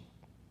temptation?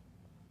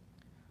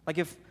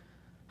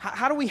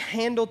 How do we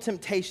handle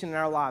temptation in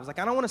our lives? I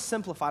don't want to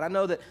simplify it. I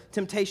know that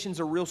temptation's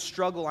a real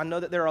struggle. I know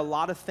that there are a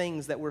lot of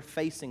things that we're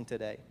facing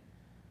today.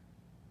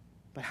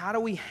 But how do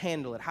we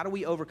handle it? How do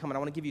we overcome it? I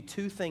want to give you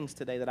 2 things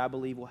today that I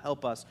believe will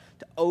help us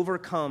to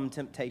overcome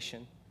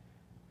temptation.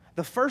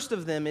 The first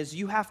of them is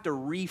you have to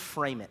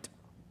reframe it.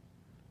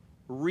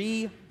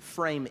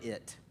 Reframe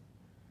it.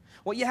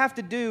 What you have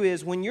to do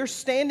is when you're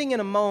standing in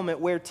a moment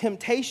where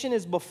temptation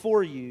is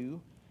before you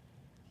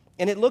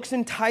and it looks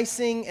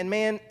enticing and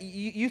man,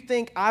 you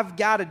think, I've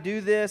got to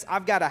do this,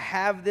 I've got to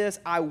have this,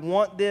 I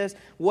want this,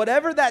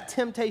 whatever that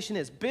temptation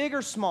is, big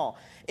or small,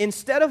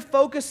 instead of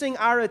focusing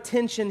our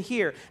attention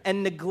here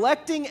and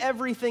neglecting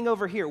everything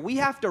over here, we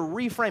have to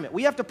reframe it.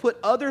 We have to put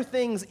other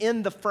things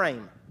in the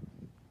frame.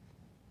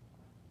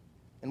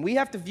 And we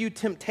have to view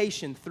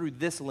temptation through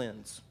this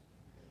lens.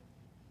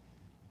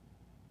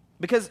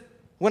 Because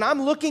when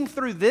I'm looking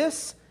through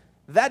this,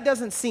 that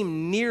doesn't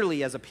seem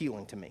nearly as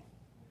appealing to me.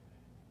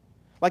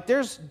 Like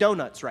there's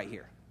donuts right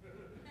here,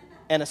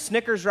 and a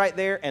Snickers right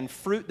there, and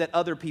fruit that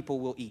other people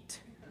will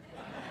eat.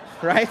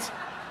 Right?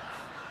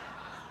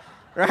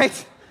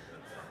 Right?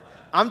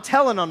 I'm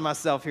telling on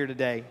myself here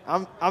today.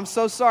 I'm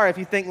so sorry if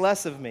you think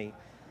less of me.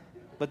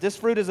 But this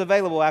fruit is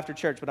available after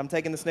church, but I'm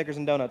taking the Snickers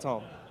and donuts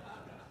home.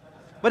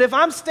 But if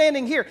I'm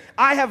standing here,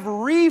 I have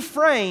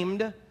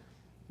reframed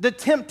the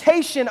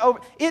temptation over.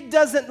 It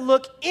doesn't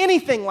look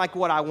anything like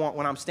what I want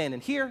when I'm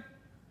standing here.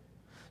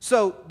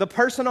 So the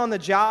person on the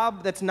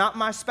job that's not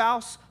my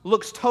spouse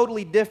looks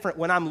totally different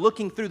when I'm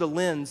looking through the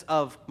lens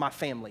of my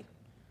family.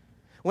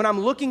 When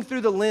I'm looking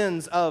through the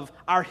lens of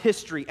our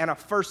history and a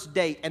first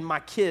date and my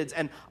kids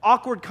and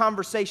awkward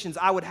conversations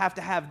I would have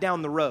to have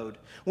down the road.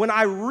 When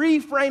I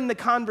reframe the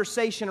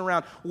conversation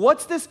around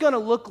what's this going to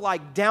look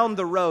like down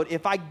the road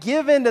if I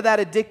give into that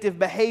addictive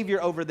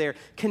behavior over there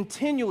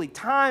continually,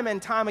 time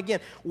and time again.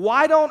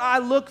 Why don't I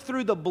look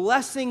through the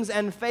blessings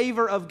and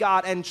favor of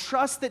God and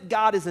trust that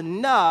God is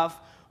enough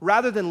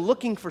rather than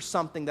looking for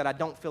something that I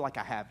don't feel like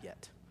I have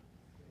yet?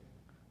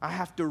 I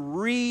have to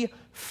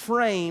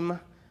reframe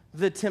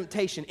the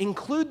temptation.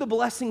 Include the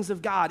blessings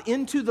of God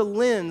into the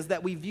lens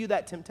that we view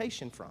that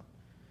temptation from.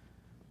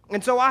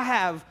 And so I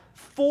have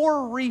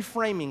 4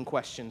 reframing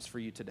questions for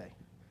you today.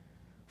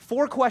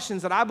 4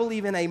 questions that I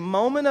believe in a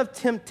moment of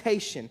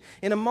temptation,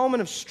 in a moment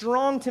of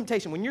strong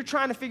temptation, when you're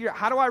trying to figure out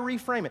how do I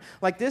reframe it?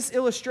 Like this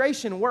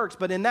illustration works,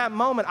 but in that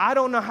moment, I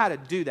don't know how to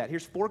do that.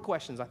 Here's 4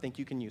 questions I think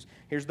you can use.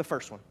 Here's the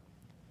first one.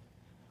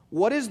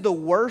 What is the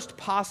worst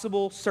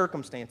possible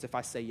circumstance if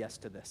I say yes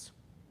to this?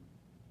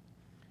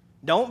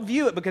 Don't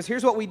view it, because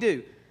here's what we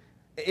do.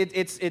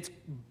 It's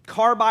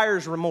car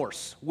buyer's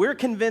remorse. We're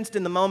convinced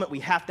in the moment we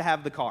have to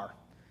have the car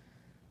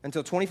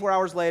until 24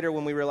 hours later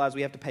when we realize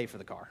we have to pay for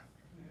the car.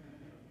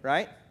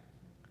 Right?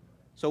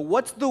 So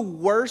what's the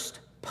worst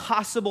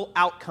possible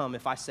outcome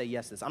if I say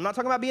yes to this? I'm not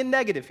talking about being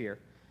negative here,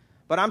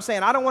 but I'm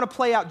saying I don't want to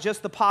play out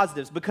just the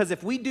positives, because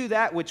if we do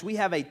that, which we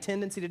have a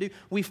tendency to do,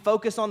 we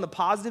focus on the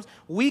positives,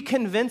 we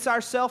convince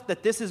ourselves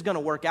that this is going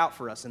to work out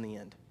for us in the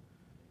end.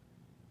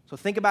 So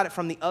think about it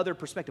from the other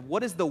perspective.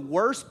 What is the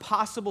worst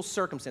possible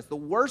circumstance, the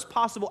worst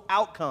possible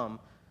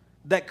outcome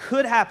that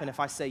could happen if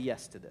I say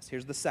yes to this?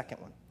 Here's the second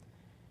one.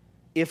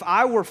 If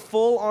I were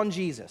full on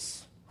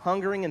Jesus,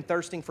 hungering and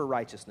thirsting for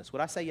righteousness,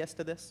 would I say yes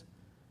to this?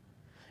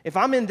 If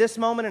I'm in this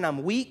moment and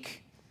I'm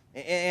weak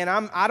and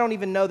I don't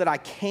even know that I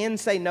can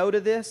say no to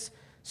this,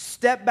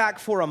 step back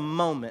for a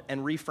moment and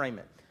reframe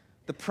it.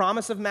 The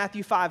promise of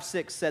Matthew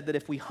 5:6 said that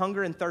if we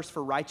hunger and thirst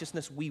for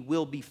righteousness, we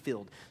will be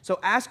filled. So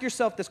ask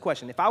yourself this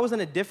question. If I was in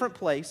a different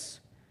place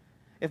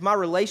if my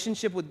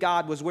relationship with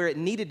God was where it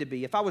needed to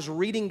be, if I was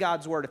reading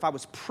God's word, if I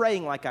was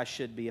praying like I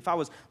should be, if I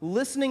was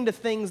listening to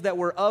things that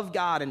were of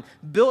God and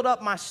build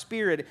up my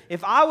spirit,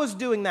 if I was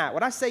doing that,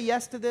 would I say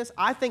yes to this?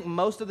 I think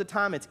most of the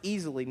time it's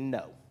easily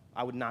no.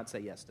 I would not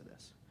say yes to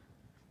this.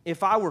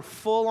 If I were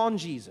full on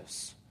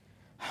Jesus,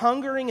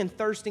 hungering and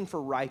thirsting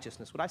for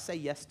righteousness, would I say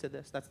yes to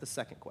this? That's the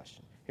second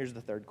question. Here's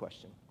the third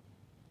question.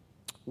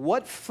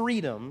 What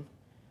freedom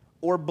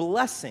or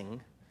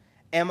blessing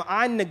am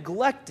I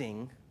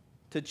neglecting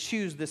to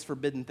choose this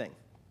forbidden thing?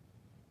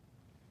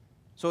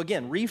 So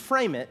again,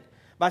 reframe it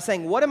by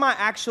saying, what am I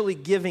actually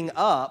giving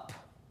up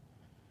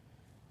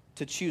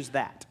to choose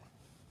that?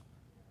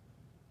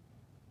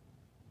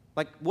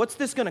 Like, what's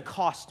this going to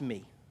cost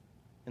me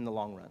in the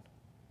long run?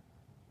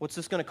 What's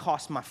this going to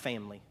cost my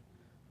family?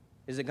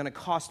 Is it going to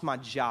cost my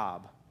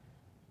job?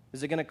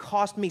 Is it going to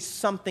cost me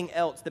something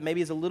else that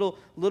maybe is a little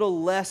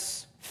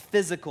less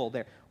physical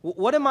there?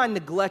 What am I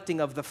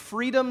neglecting of the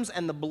freedoms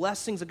and the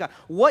blessings of God?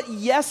 What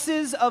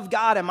yeses of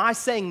God am I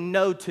saying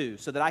no to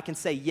so that I can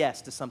say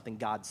yes to something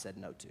God said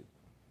no to?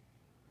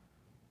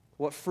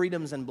 What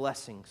freedoms and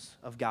blessings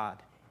of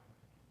God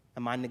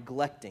am I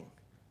neglecting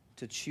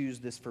to choose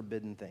this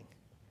forbidden thing?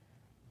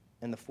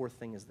 And the fourth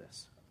thing is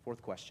this,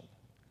 fourth question.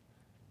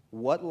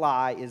 What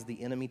lie is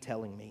the enemy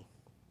telling me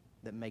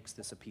that makes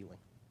this appealing?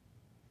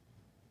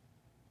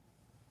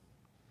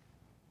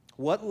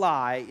 What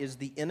lie is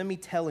the enemy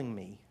telling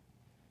me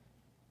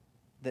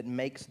that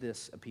makes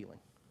this appealing?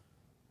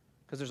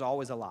 Because there's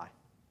always a lie.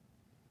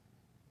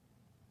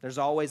 There's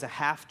always a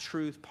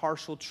half-truth,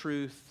 partial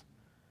truth,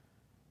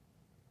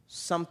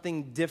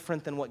 something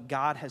different than what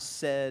God has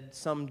said,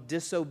 some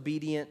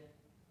disobedient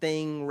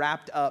thing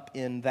wrapped up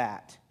in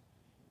that.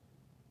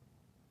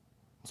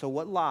 So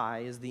what lie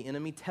is the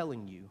enemy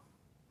telling you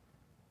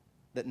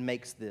that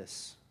makes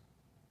this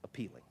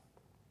appealing?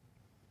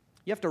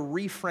 You have to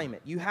reframe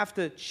it. You have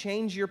to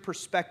change your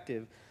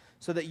perspective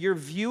so that you're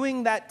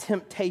viewing that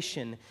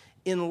temptation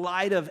in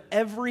light of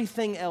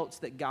everything else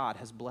that God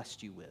has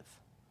blessed you with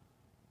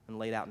and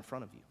laid out in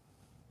front of you.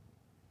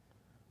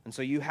 And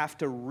so you have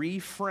to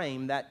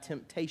reframe that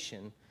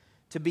temptation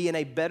to be in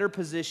a better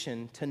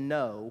position to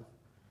know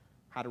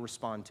how to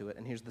respond to it.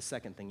 And here's the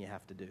second thing you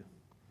have to do.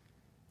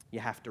 You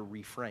have to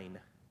refrain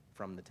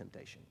from the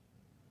temptation.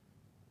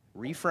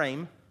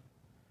 Reframe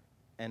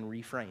and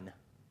refrain.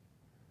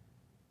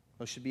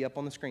 Those should be up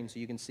on the screen so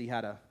you can see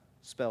how to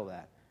spell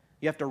that.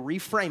 You have to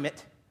reframe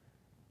it,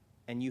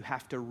 and you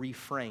have to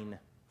refrain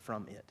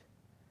from it.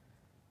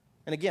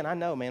 And again, I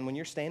know, man, when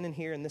you're standing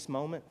here in this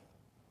moment,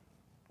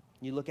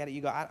 you look at it,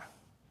 you go, I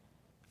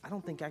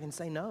don't think I can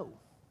say no.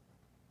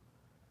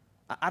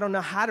 I don't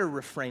know how to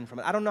refrain from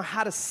it. I don't know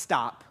how to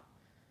stop.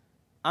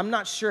 I'm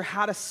not sure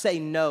how to say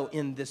no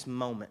in this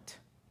moment.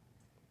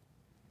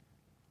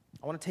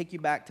 I want to take you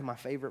back to my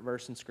favorite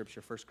verse in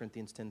Scripture, 1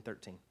 Corinthians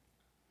 10:13.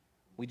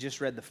 We just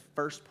read the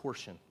first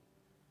portion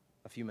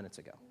a few minutes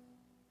ago.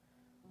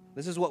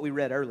 This is what we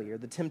read earlier.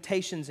 The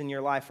temptations in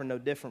your life are no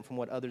different from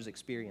what others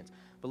experience.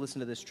 But listen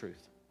to this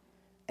truth.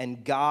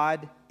 And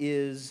God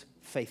is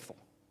faithful.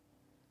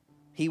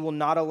 He will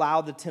not allow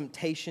the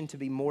temptation to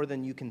be more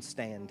than you can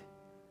stand.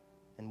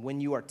 And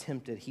when you are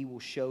tempted, He will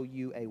show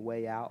you a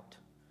way out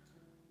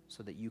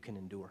so that you can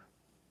endure.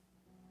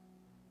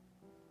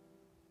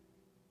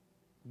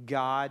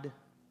 God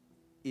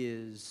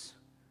is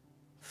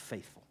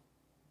faithful.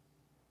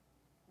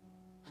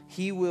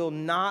 He will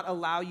not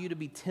allow you to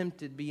be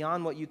tempted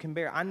beyond what you can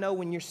bear. I know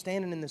when you're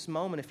standing in this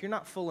moment, if you're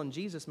not full in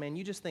Jesus, man,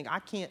 you just think, I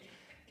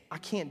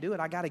can't do it.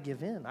 I got to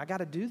give in. I got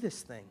to do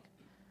this thing.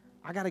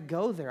 I got to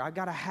go there. I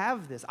got to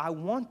have this. I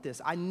want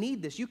this. I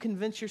need this. You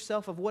convince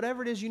yourself of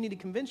whatever it is you need to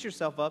convince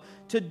yourself of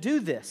to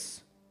do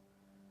this.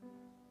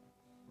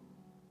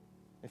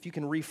 If you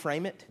can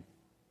reframe it,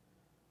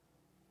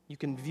 you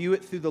can view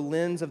it through the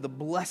lens of the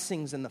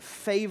blessings and the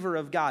favor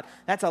of God.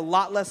 That's a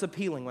lot less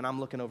appealing when I'm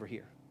looking over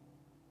here.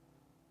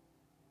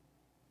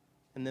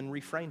 And then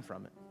refrain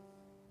from it.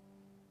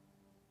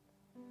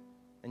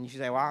 And you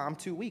say, well, I'm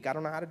too weak. I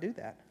don't know how to do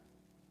that.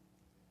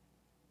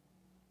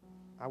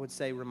 I would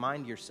say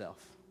remind yourself,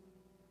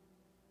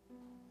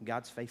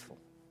 God's faithful.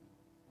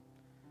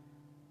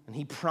 And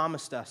He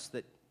promised us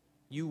that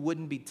you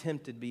wouldn't be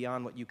tempted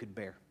beyond what you could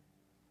bear.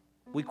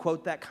 We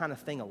quote that kind of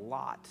thing a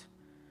lot.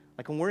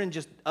 Like when we're in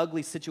just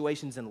ugly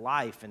situations in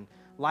life and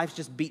life's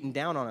just beating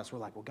down on us, we're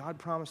like, well, God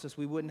promised us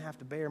we wouldn't have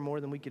to bear more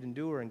than we could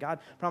endure, and God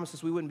promised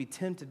us we wouldn't be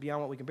tempted beyond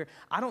what we can bear.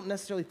 I don't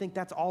necessarily think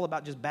that's all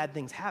about just bad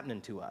things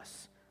happening to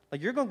us.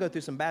 Like you're going to go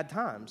through some bad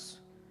times.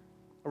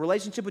 A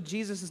relationship with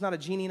Jesus is not a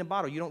genie in a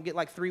bottle. You don't get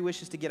like 3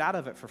 wishes to get out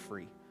of it for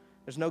free.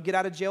 There's no get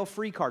out of jail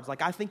free cards.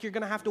 Like I think you're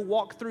going to have to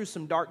walk through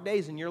some dark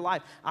days in your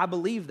life. I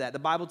believe that. The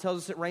Bible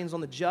tells us it rains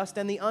on the just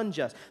and the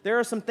unjust. There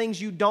are some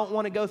things you don't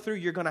want to go through,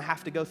 you're going to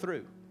have to go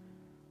through.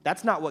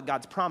 That's not what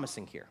God's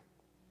promising here.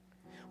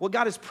 What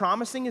God is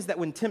promising is that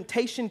when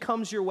temptation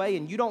comes your way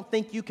and you don't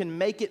think you can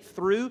make it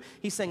through,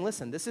 He's saying,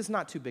 listen, this is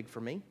not too big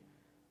for me,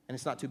 and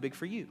it's not too big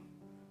for you.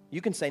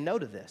 You can say no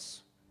to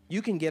this,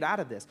 You can get out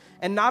of this.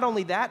 And not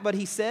only that, but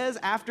he says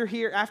after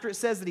it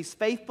says that he's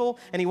faithful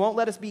and he won't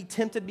let us be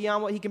tempted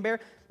beyond what he can bear,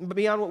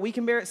 beyond what we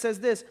can bear, it says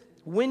this: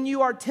 when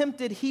you are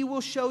tempted, he will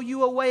show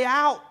you a way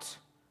out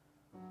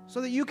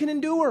so that you can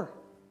endure.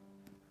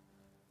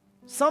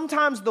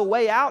 Sometimes the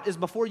way out is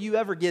before you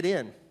ever get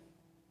in.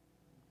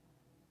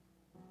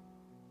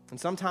 And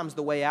sometimes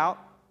the way out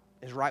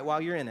is right while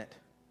you're in it.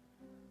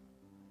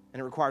 And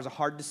it requires a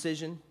hard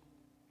decision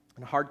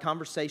and a hard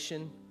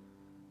conversation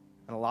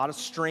and a lot of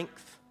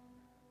strength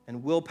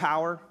and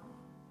willpower.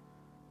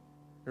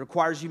 It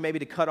requires you maybe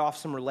to cut off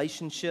some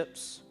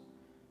relationships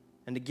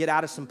and to get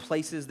out of some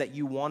places that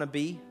you want to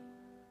be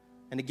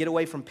and to get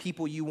away from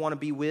people you want to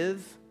be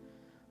with.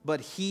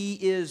 But he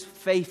is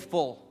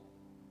faithful.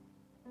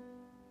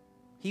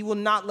 He will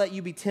not let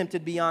you be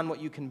tempted beyond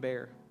what you can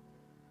bear.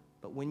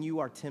 But when you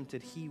are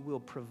tempted, he will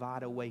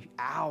provide a way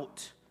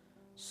out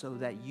so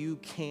that you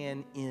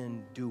can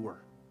endure.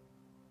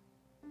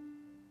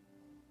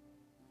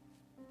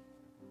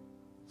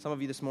 Some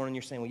of you this morning,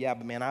 you're saying, well, yeah,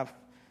 but man,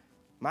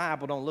 my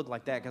apple don't look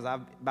like that because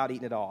I've about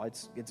eaten it all.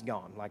 It's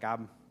gone. Like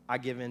I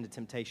give in to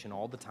temptation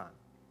all the time.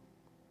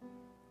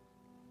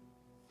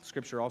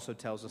 Scripture also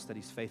tells us that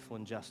he's faithful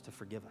and just to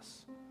forgive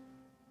us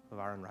of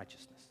our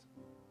unrighteousness.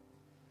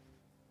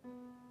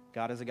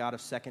 God is a God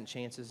of second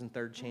chances and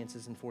third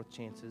chances and fourth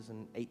chances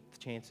and eighth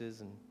chances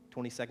and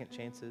 22nd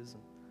chances.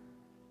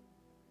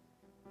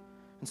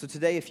 And so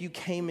today, if you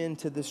came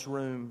into this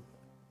room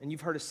and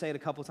you've heard us say it a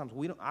couple of times,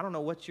 I don't know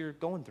what you're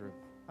going through.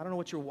 I don't know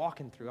what you're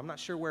walking through. I'm not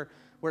sure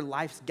where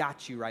life's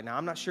got you right now.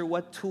 I'm not sure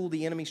what tool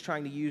the enemy's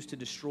trying to use to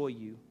destroy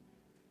you.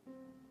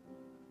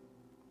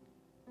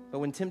 But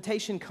when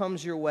temptation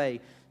comes your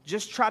way,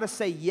 just try to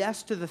say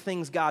yes to the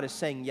things God is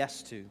saying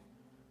yes to.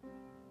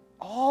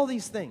 All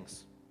these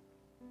things.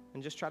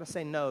 And just try to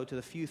say no to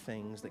the few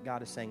things that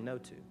God is saying no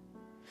to.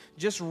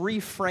 Just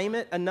reframe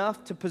it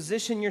enough to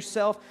position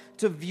yourself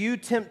to view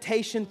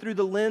temptation through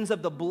the lens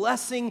of the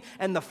blessing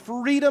and the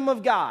freedom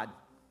of God.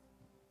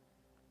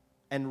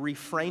 And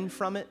refrain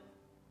from it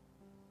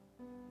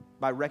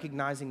by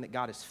recognizing that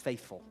God is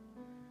faithful.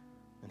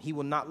 And he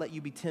will not let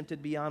you be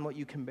tempted beyond what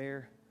you can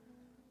bear.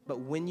 But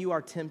when you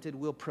are tempted,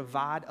 we'll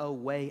provide a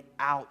way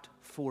out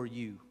for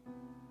you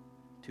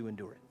to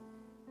endure it.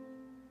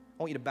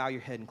 I want you to bow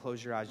your head and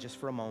close your eyes just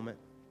for a moment.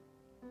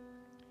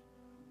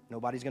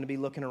 Nobody's going to be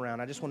looking around.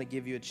 I just want to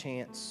give you a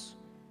chance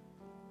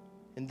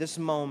in this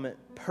moment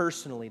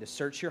personally to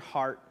search your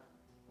heart,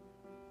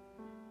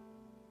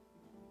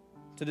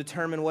 to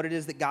determine what it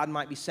is that God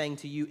might be saying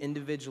to you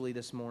individually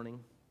this morning.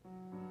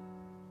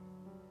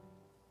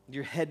 With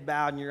your head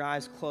bowed and your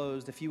eyes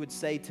closed, if you would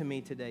say to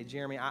me today,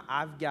 Jeremy,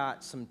 I've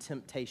got some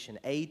temptation,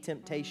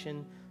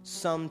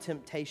 some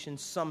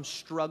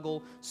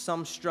struggle,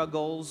 some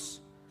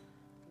struggles,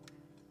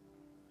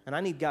 and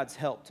I need God's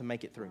help to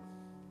make it through.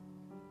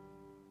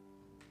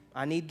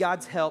 I need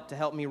God's help to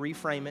help me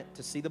reframe it,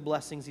 to see the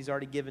blessings he's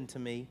already given to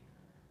me,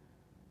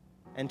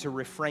 and to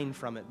refrain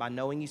from it by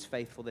knowing he's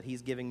faithful, that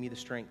he's giving me the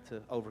strength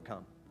to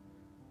overcome.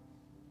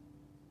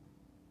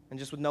 And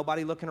just with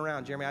nobody looking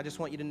around, Jeremy, I just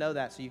want you to know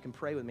that so you can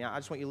pray with me. I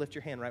just want you to lift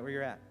your hand right where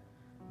you're at.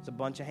 There's a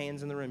bunch of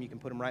hands in the room. You can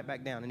put them right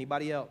back down.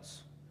 Anybody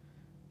else?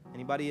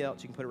 Anybody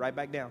else? You can put it right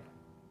back down.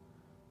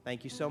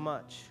 Thank you so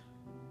much.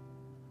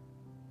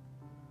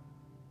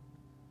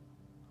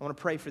 I want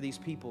to pray for these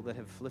people that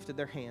have lifted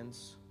their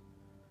hands.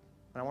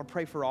 And I want to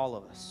pray for all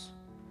of us.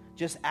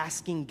 Just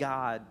asking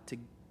God to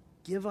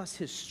give us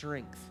his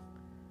strength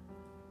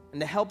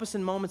and to help us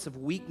in moments of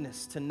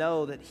weakness to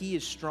know that he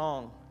is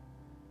strong.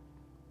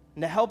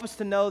 And to help us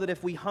to know that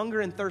if we hunger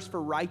and thirst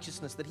for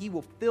righteousness, that he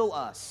will fill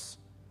us.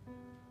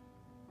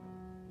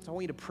 So I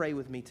want you to pray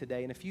with me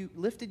today. And if you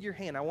lifted your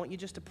hand, I want you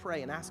just to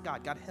pray and ask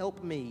God, God,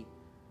 help me.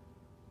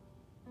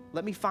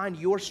 Let me find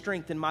your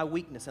strength in my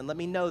weakness, and let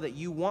me know that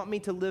you want me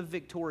to live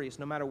victorious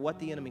no matter what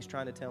the enemy's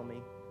trying to tell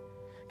me.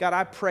 God,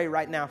 I pray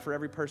right now for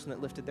every person that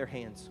lifted their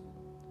hands.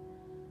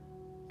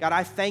 God,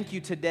 I thank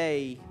you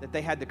today that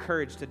they had the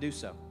courage to do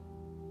so.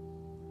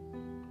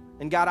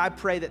 And God, I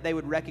pray that they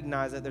would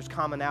recognize that there's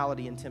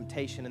commonality in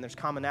temptation, and there's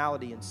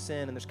commonality in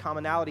sin, and there's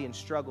commonality in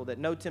struggle, that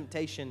no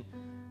temptation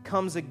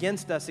comes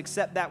against us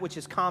except that which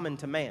is common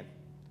to man.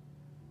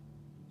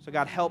 So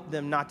God, help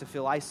them not to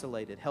feel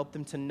isolated. Help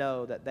them to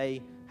know that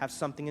they have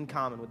something in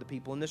common with the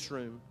people in this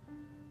room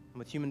and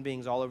with human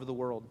beings all over the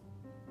world.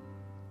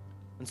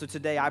 And so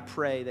today I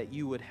pray that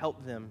you would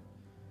help them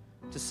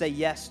to say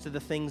yes to the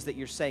things that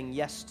you're saying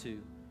yes to,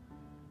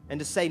 and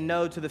to say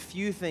no to the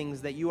few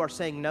things that you are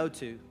saying no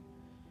to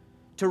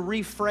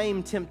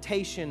reframe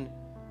temptation,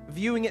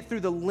 viewing it through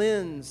the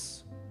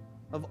lens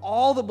of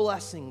all the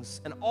blessings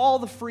and all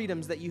the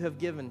freedoms that you have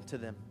given to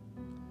them.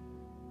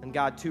 And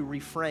God, to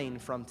refrain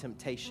from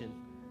temptation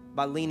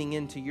by leaning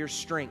into your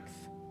strength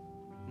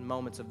in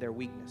moments of their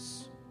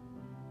weakness,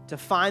 to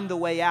find the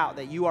way out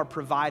that you are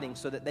providing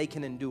so that they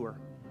can endure.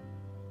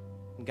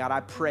 And God, I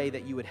pray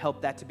that you would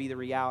help that to be the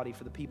reality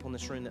for the people in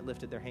this room that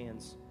lifted their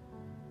hands.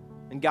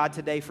 And God,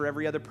 today for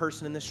every other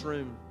person in this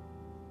room,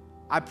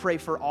 I pray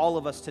for all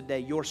of us today,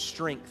 your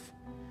strength.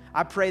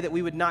 I pray that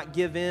we would not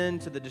give in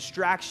to the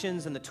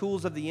distractions and the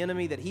tools of the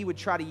enemy that he would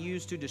try to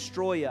use to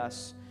destroy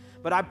us.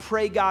 But I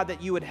pray, God,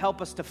 that you would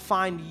help us to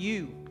find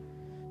you,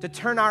 to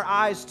turn our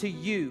eyes to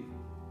you,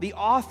 the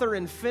author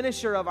and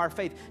finisher of our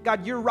faith.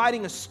 God, you're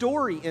writing a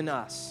story in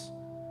us.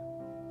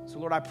 So,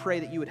 Lord, I pray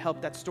that you would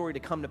help that story to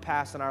come to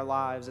pass in our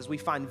lives as we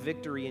find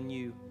victory in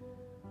you.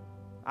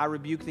 I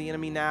rebuke the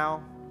enemy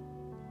now.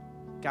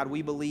 God,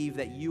 we believe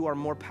that you are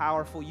more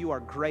powerful, you are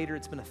greater,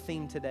 it's been a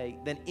theme today,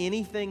 than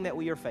anything that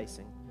we are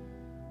facing.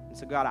 And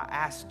so, God, I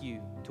ask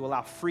you to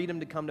allow freedom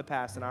to come to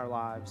pass in our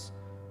lives.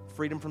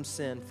 Freedom from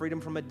sin,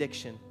 freedom from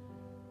addiction.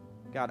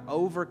 God,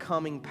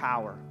 overcoming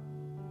power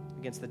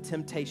against the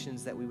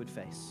temptations that we would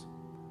face.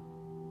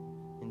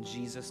 In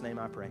Jesus' name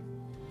I pray.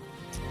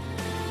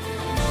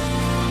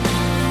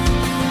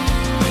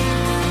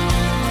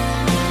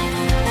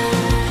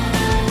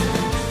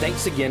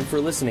 Thanks again for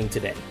listening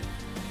today.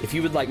 If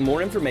you would like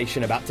more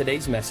information about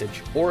today's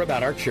message or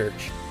about our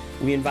church,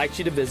 we invite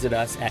you to visit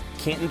us at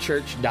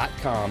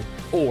cantonchurch.com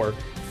or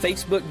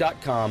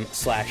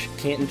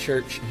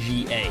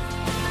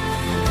facebook.com/cantonchurchga.